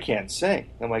like, I can't sing.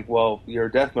 I'm like, well, you're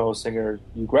a death metal singer,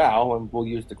 you growl, and we'll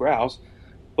use the growls.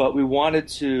 But we wanted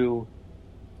to,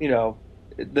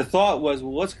 the thought was,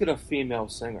 well, let's get a female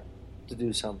singer to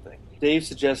do something. Dave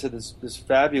suggested this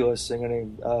fabulous singer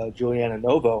named Juliana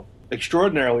Novo,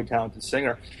 extraordinarily talented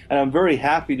singer. And I'm very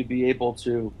happy to be able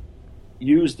to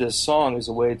use this song as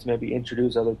a way to maybe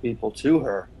introduce other people to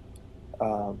her,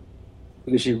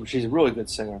 because she's a really good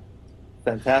singer,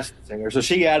 fantastic singer. So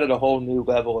she added a whole new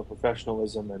level of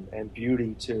professionalism and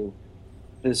beauty to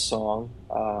this song.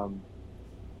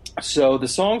 So the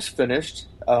song's finished.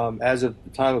 As of the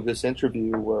time of this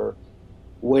interview, we're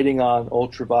waiting on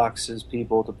Ultravox's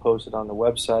people to post it on the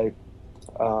website,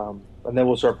 and then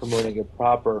we'll start promoting it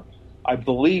proper. I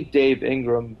believe Dave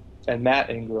Ingram and Matt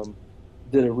Ingram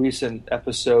did a recent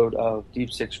episode of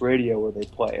Deep Six Radio where they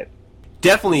play it.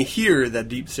 Definitely hear that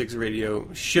Deep Six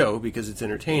Radio show because it's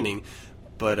entertaining,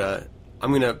 but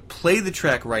I'm going to play the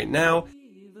track right now.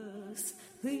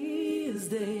 These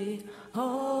days,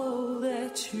 all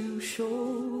that you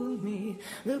showed me,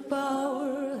 the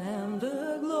power and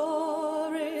the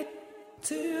glory,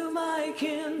 till my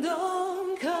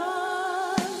kingdom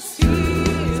comes.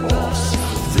 Give us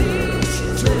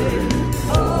these days,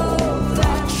 all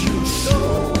that you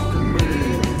showed me,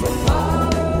 the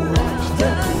power and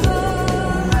the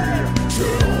glory,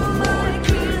 till my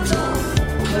kingdom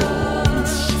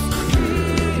comes.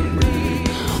 Give me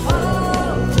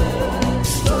all that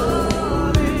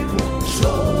story,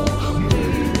 show me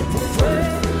the way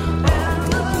and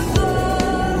the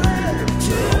glory,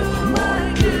 till my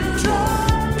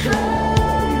kingdom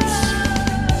comes.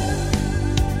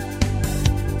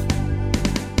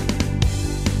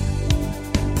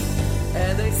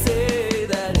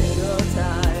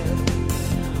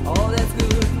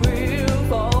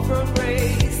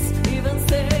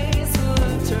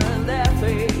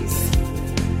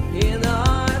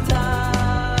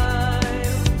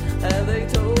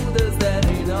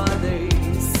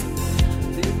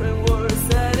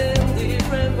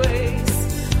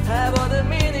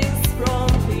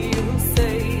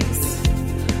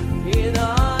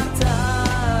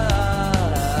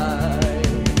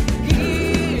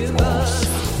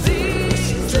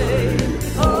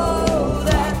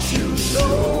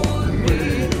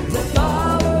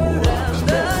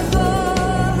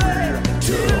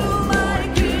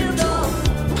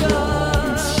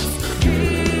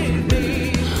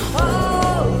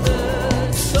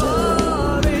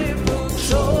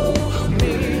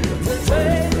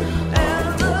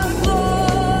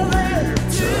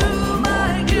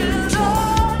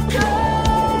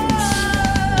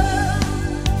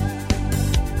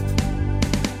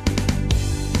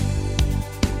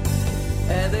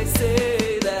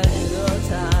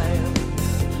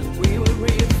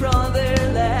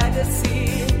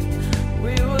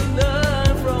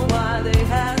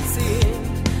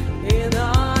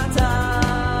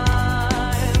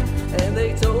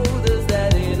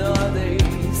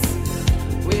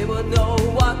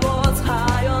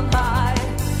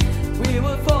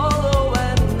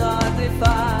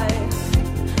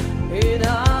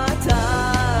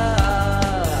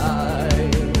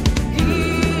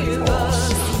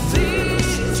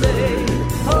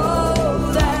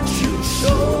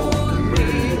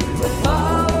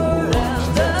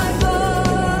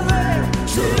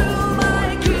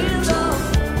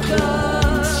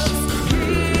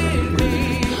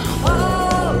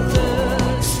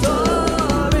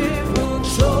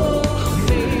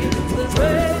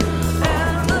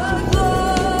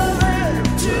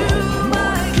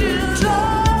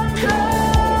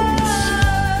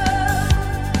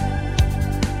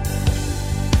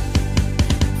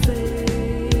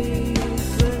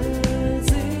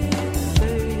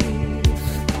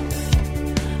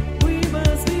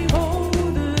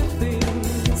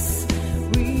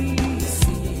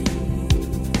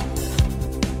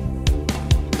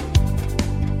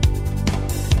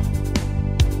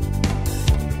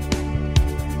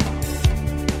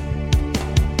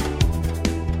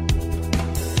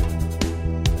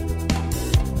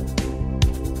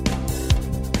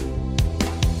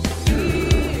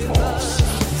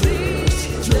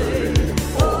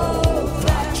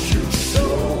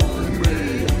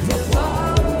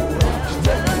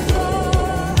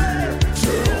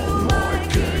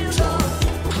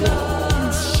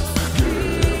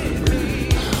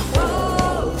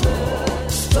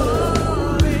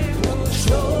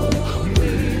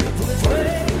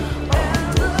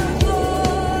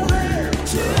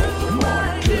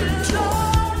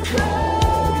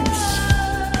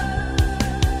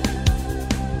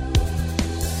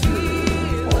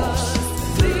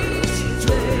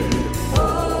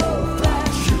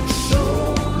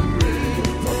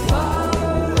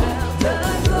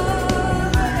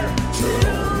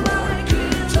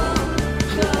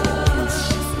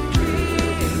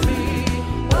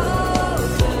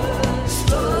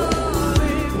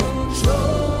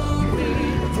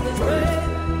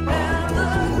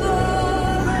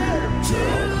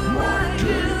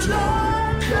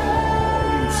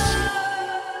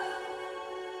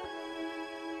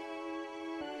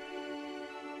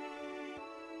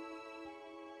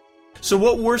 So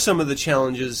what were some of the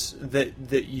challenges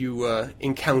that you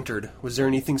encountered? Was there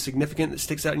anything significant that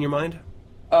sticks out in your mind?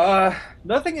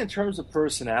 Nothing in terms of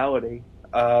personality.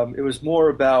 It was more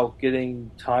about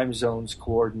getting time zones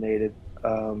coordinated.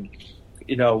 In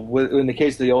the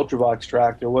case of the Ultravox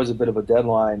track, there was a bit of a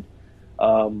deadline.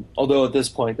 Although at this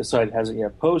point the site hasn't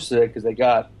yet posted it because they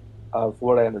got, for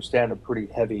what I understand, a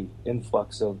pretty heavy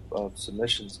influx of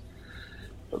submissions.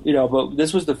 But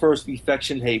this was the first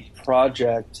Affection Hate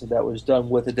project that was done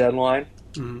with a deadline,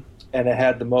 and it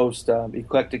had the most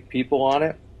eclectic people on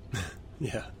it.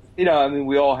 Yeah.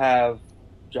 We all have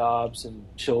jobs and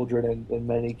children in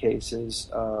many cases,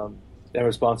 and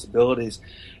responsibilities.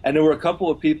 And there were a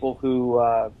couple of people who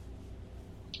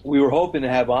we were hoping to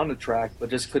have on the track, but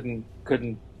just couldn't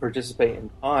participate in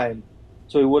time.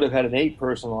 So we would have had an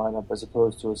 8-person lineup as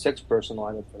opposed to a 6-person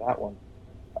lineup for that one.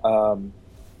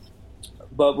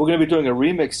 But we're going to be doing a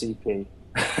remix EP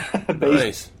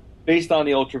based on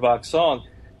the Ultravox song,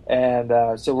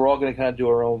 and so we're all going to kind of do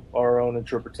our own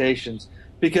interpretations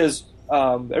because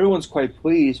everyone's quite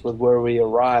pleased with where we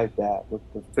arrived at with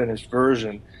the finished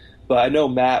version. But I know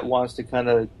Matt wants to kind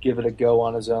of give it a go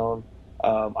on his own.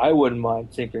 I wouldn't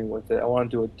mind tinkering with it. I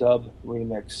want to do a dub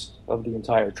remix of the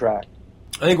entire track.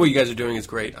 I think what you guys are doing is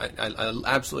great. I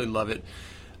absolutely love it.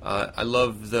 I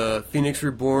love the Phoenix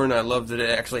Reborn. I love that it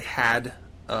actually had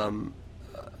a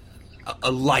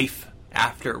life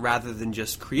after, rather than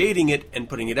just creating it and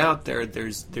putting it out there.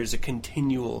 There's a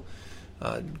continual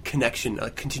connection, a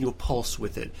continual pulse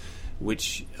with it,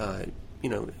 which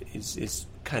is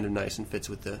kind of nice and fits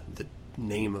with the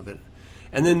name of it.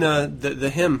 And then the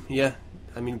hymn, yeah,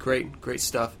 great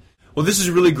stuff. Well, this is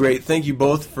really great. Thank you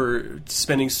both for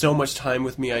spending so much time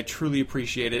with me. I truly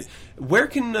appreciate it. Where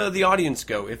can the audience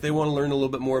go if they want to learn a little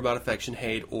bit more about Affection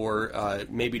Hate, or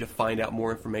maybe to find out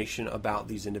more information about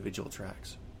these individual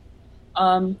tracks?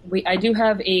 I do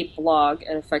have a blog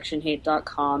at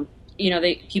affectionhate.com.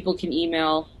 People can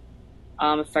email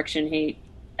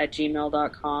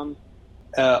affectionhate@gmail.com.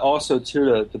 Also,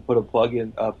 too, to put a plug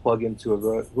into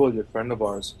a really good friend of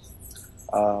ours.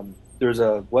 There's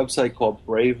a website called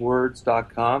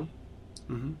bravewords.com,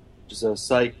 which is a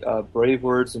site, Brave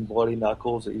Words and Bloody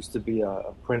Knuckles. It used to be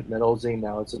a print metal zine.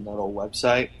 Now it's a metal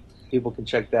website. People can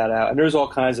check that out. And there's all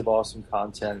kinds of awesome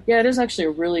content. Yeah, it is actually a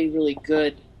really, really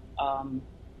good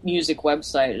music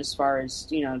website as far as,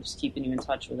 just keeping you in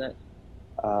touch with it.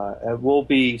 And we'll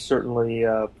be certainly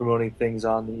promoting things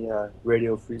on the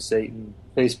Radio Free Satan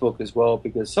Facebook as well,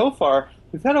 because so far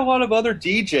we've had a lot of other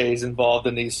DJs involved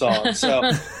in these songs. So,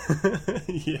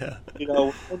 yeah,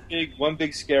 one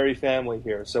big scary family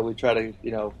here. So we try to,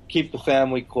 keep the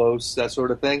family close, that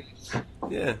sort of thing.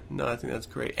 Yeah, no, I think that's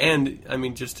great. And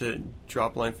just to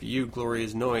drop a line for you,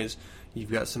 Gloria's Noise,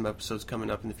 you've got some episodes coming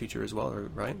up in the future as well,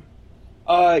 right?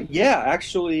 Yeah,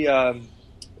 actually, I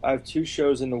have 2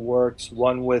 shows in the works.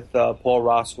 One with Paul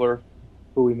Rossler,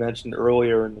 who we mentioned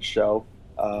earlier in the show,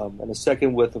 and a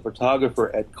second with the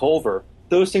photographer Ed Culver.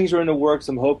 Those things are in the works.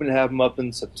 I'm hoping to have them up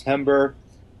in September.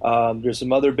 There's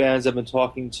some other bands I've been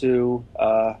talking to.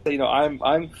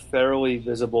 I'm fairly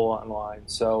visible online,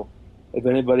 so if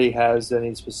anybody has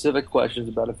any specific questions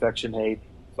about Affection Hate,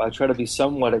 I try to be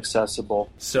somewhat accessible.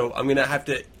 So I'm going to have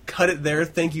to cut it there.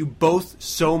 Thank you both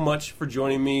so much for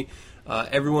joining me.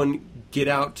 Everyone get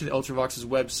out to the Ultravox's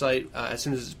website as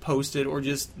soon as it's posted, or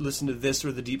just listen to this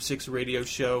or the Deep Six radio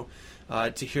show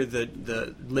to hear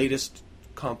the latest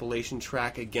compilation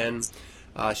track again.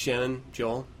 Shannon,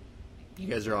 Joel, you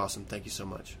guys are awesome. Thank you so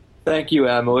much. Thank you,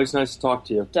 Adam. Always nice to talk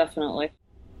to you. Definitely.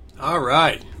 All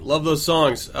right. Love those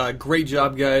songs. Great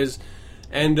job, guys.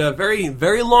 And a very,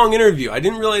 very long interview. I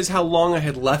didn't realize how long I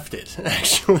had left it,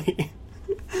 actually.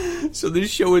 So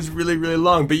this show is really, really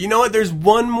long. But you know what? There's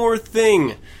one more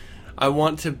thing I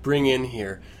want to bring in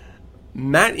here.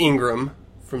 Matt Ingram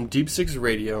from Deep Six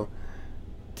Radio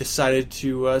decided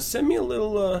to send me a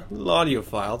little audio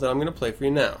file that I'm going to play for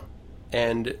you now.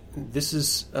 And this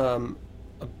is a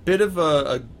bit of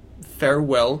a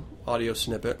farewell audio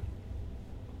snippet.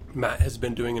 Matt has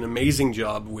been doing an amazing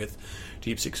job with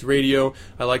Deep Six Radio.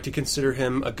 I like to consider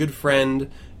him a good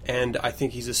friend, and I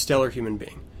think he's a stellar human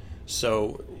being.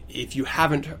 So if you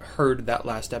haven't heard that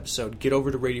last episode, get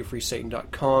over to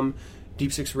RadioFreeSatan.com,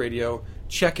 Deep Six Radio,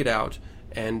 check it out,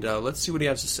 and let's see what he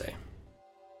has to say.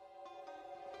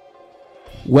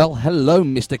 Well, hello,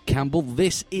 Mr. Campbell.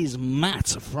 This is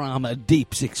Matt from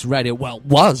Deep Six Radio. Well,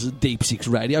 was Deep Six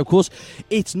Radio. Of course,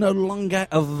 it's no longer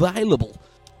available,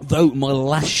 though my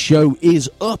last show is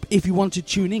up. If you want to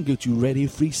tune in, go to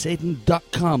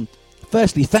RadioFreeSatan.com.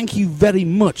 Firstly, thank you very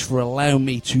much for allowing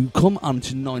me to come on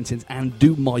to 9 Cents and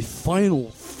do my final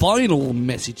final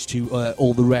message to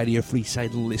all the Radio Free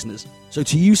Satan listeners. So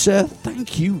to you, sir,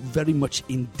 thank you very much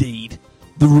indeed.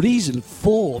 The reason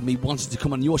for me wanting to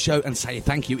come on your show and say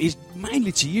thank you is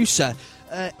mainly to you, sir,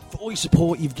 for all your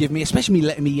support you've given me, especially me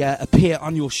letting me appear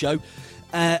on your show,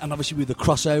 and obviously with the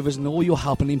crossovers and all your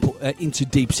help and input into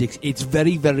Deep Six. It's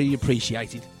very, very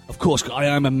appreciated. Of course, I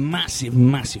am a massive,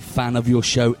 massive fan of your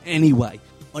show anyway.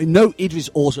 I know Idris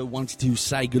also wanted to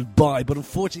say goodbye, but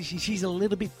unfortunately she's a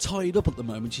little bit tied up at the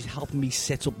moment. She's helping me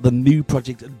set up the new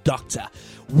project Doctor,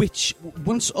 which,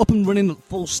 once up and running at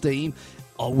full steam,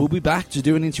 I will be back to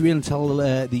do an interview and tell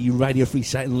the Radio Free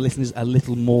Satan listeners a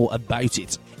little more about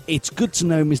it. It's good to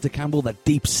know, Mr. Campbell, that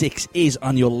Deep Six is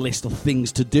on your list of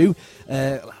things to do.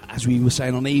 As we were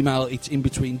saying on email, it's in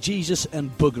between Jesus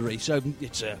and buggery, so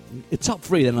it's a top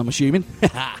 3 then, I'm assuming.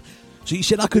 So you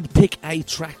said I could pick a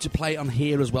track to play on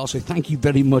here as well, so thank you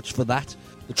very much for that.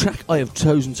 The track I have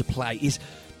chosen to play is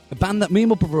a band that me and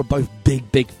my brother are both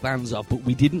big, big fans of, but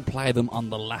we didn't play them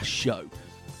on the last show.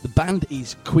 The band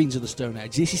is Queens of the Stone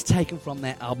Age. This is taken from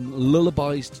their album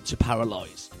Lullabies to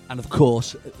Paralyze. And of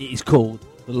course, it is called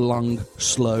The Long,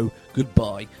 Slow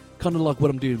Goodbye. Kind of like what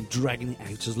I'm doing, dragging it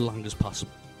out as long as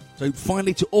possible. So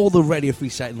finally, to all the Radio Free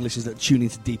Satan listeners that tune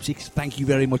into Deep Six, thank you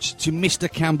very much. To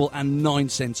Mr. Campbell and 9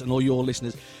 Cents and all your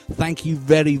listeners, thank you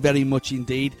very, very much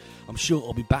indeed. I'm sure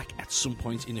I'll be back at some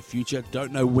point in the future.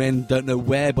 Don't know when, don't know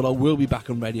where, but I will be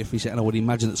back on Radio Free Satan, I would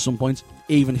imagine, at some point,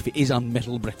 even if it is on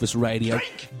Metal Breakfast Radio.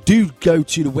 Do go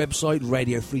to the website,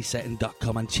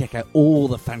 radiofreesatan.com, and check out all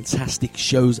the fantastic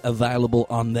shows available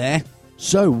on there.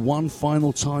 So, one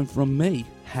final time from me,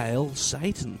 hail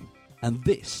Satan. And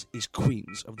this is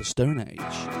Queens of the Stone Age.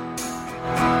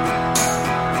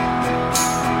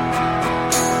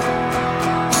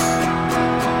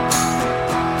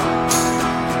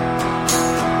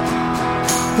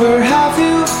 Where have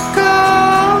you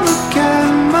gone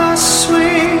again, my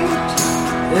sweet?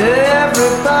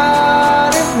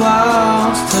 Everybody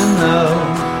wants to know.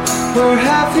 Where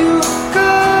have you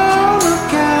gone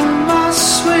again, my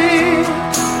sweet?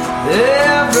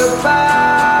 Everybody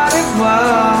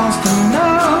wants to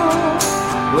know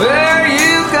where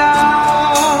you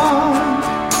gone.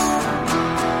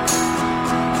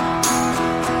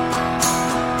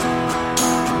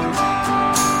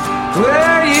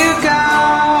 Where you gone?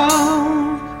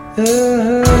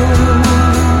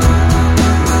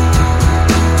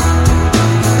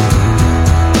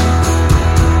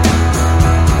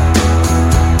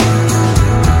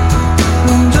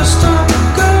 I'm just a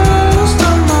ghost,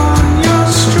 I'm on your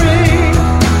street,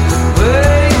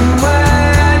 waiting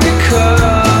when you're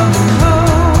coming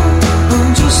home. I'm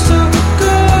just a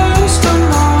ghost, I'm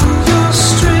on your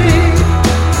street,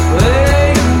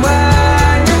 waiting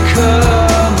when you're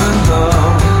coming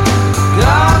home.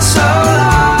 Gone so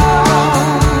long.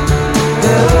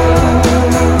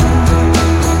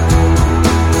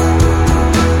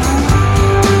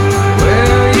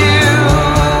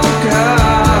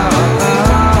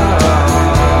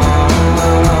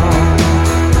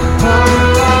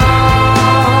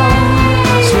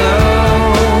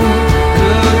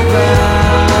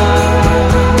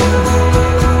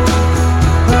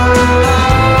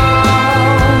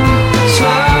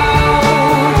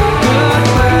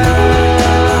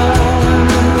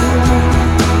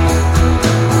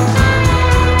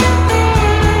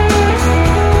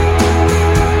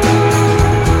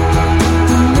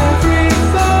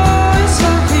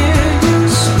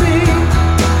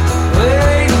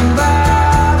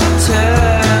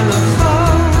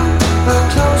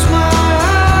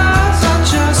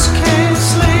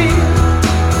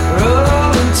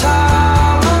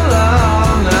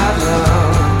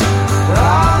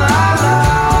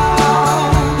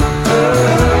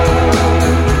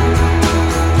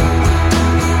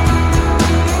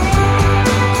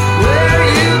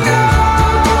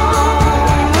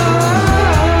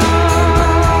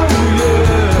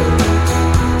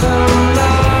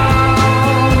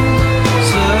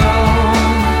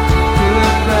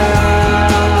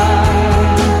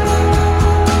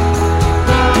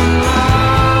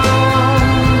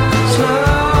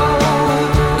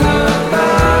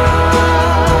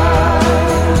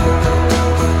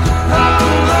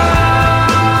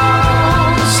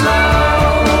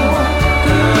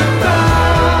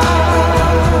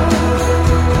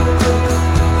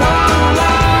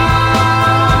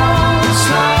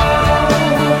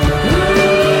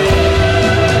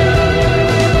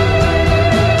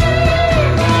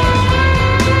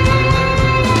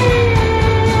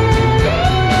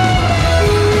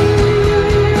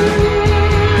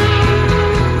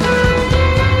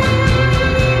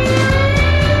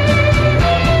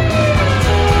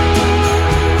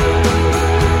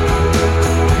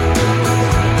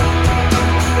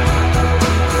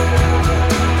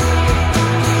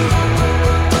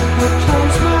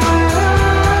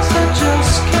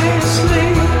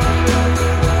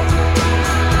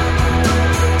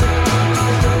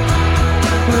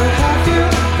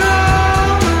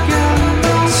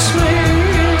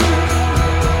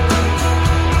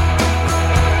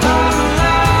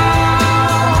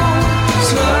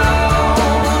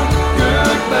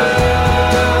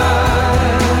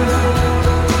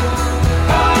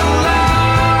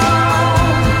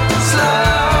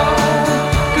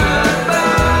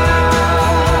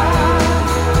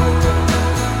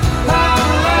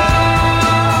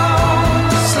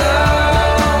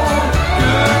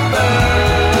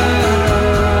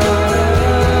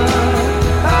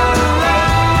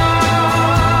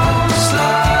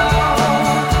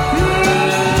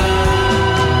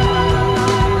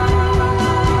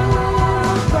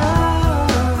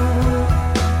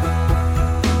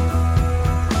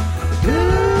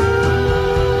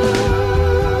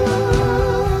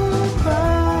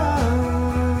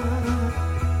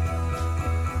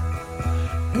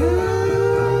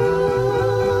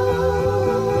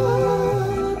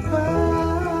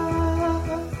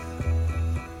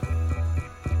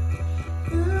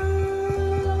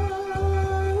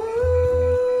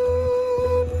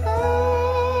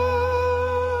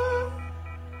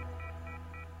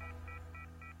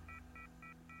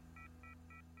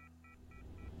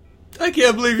 I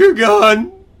can't believe you're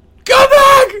gone. Come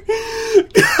back!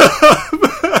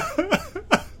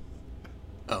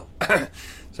 Oh,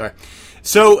 sorry.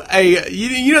 So,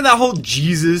 you know that whole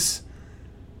Jesus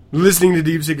listening to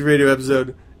Deep Six Radio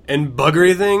episode and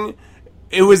buggery thing?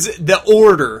 It was the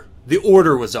order. The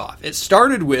order was off. It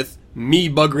started with me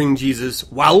buggering Jesus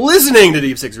while listening to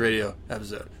Deep Six Radio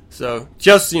episode. So,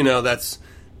 just so you know, that's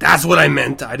what I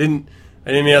meant. I didn't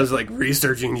mean I was like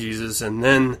researching Jesus and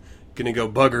then gonna go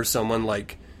bugger someone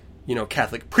like, you know,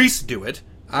 Catholic priests do it.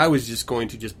 I was just going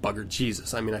to just bugger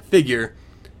Jesus. I mean, I figure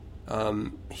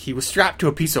he was strapped to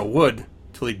a piece of wood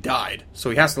till he died, so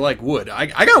he has to like wood. I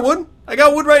got wood. I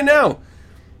got wood right now.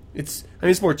 It's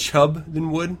more chub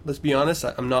than wood. Let's be honest.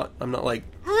 I'm not like.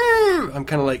 I'm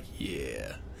kind of like,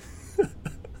 yeah.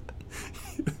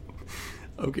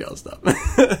 Okay, I'll stop.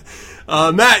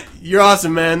 Matt, you're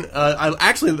awesome, man.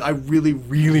 I really,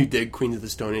 really dig Queens of the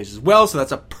Stone Age as well, so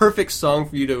that's a perfect song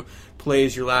for you to play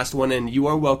as your last one, and you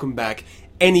are welcome back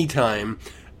anytime.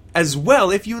 As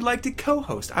well, if you would like to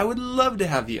co-host, I would love to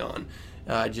have you on,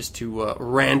 just to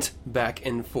rant back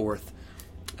and forth.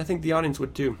 I think the audience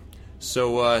would too.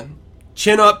 So,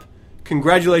 chin up.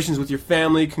 Congratulations with your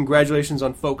family. Congratulations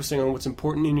on focusing on what's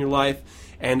important in your life.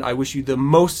 And I wish you the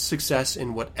most success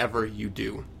in whatever you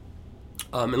do.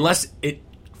 Unless it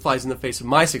flies in the face of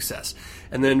my success.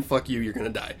 And then, fuck you, you're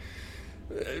going to die.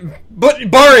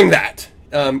 But barring that,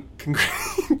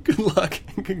 good luck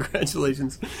and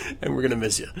congratulations. And we're going to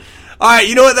miss you. Alright,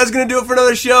 you know what? That's going to do it for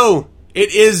another show.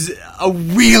 It is a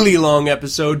really long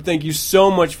episode. Thank you so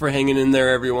much for hanging in there,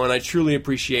 everyone. I truly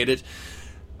appreciate it.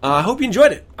 I hope you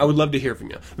enjoyed it. I would love to hear from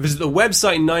you. Visit the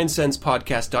website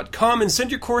 9centspodcast.com and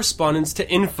send your correspondence to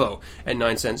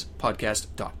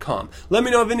info@9centspodcast.com. Let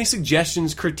me know of any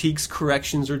suggestions, critiques,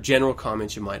 corrections, or general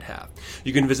comments you might have.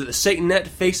 You can visit the SatanNet,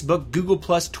 Facebook, Google+,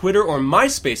 Twitter, or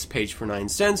MySpace page for 9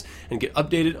 Cents and get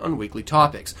updated on weekly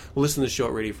topics. Listen to the show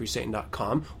at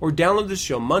RadioFreeSatan.com or download the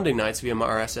show Monday nights via my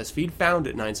RSS feed found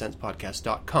at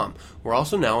 9centspodcast.com. We're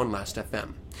also now on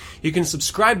Last.fm. You can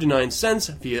subscribe to 9 Cents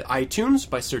via iTunes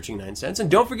by searching 9 Cents, and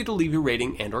don't forget to leave your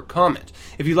rating and or comment.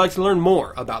 If you'd like to learn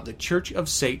more about the Church of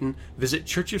Satan, visit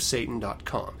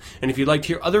churchofsatan.com. And if you'd like to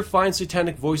hear other fine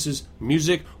satanic voices,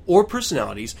 music, or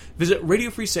personalities, visit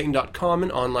RadioFreeSatan.com,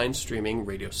 an online streaming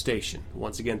radio station.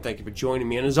 Once again, thank you for joining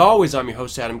me, and as always, I'm your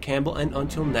host, Adam Campbell, and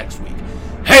until next week,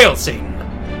 Hail Satan!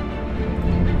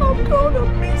 I'm gonna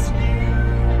miss you!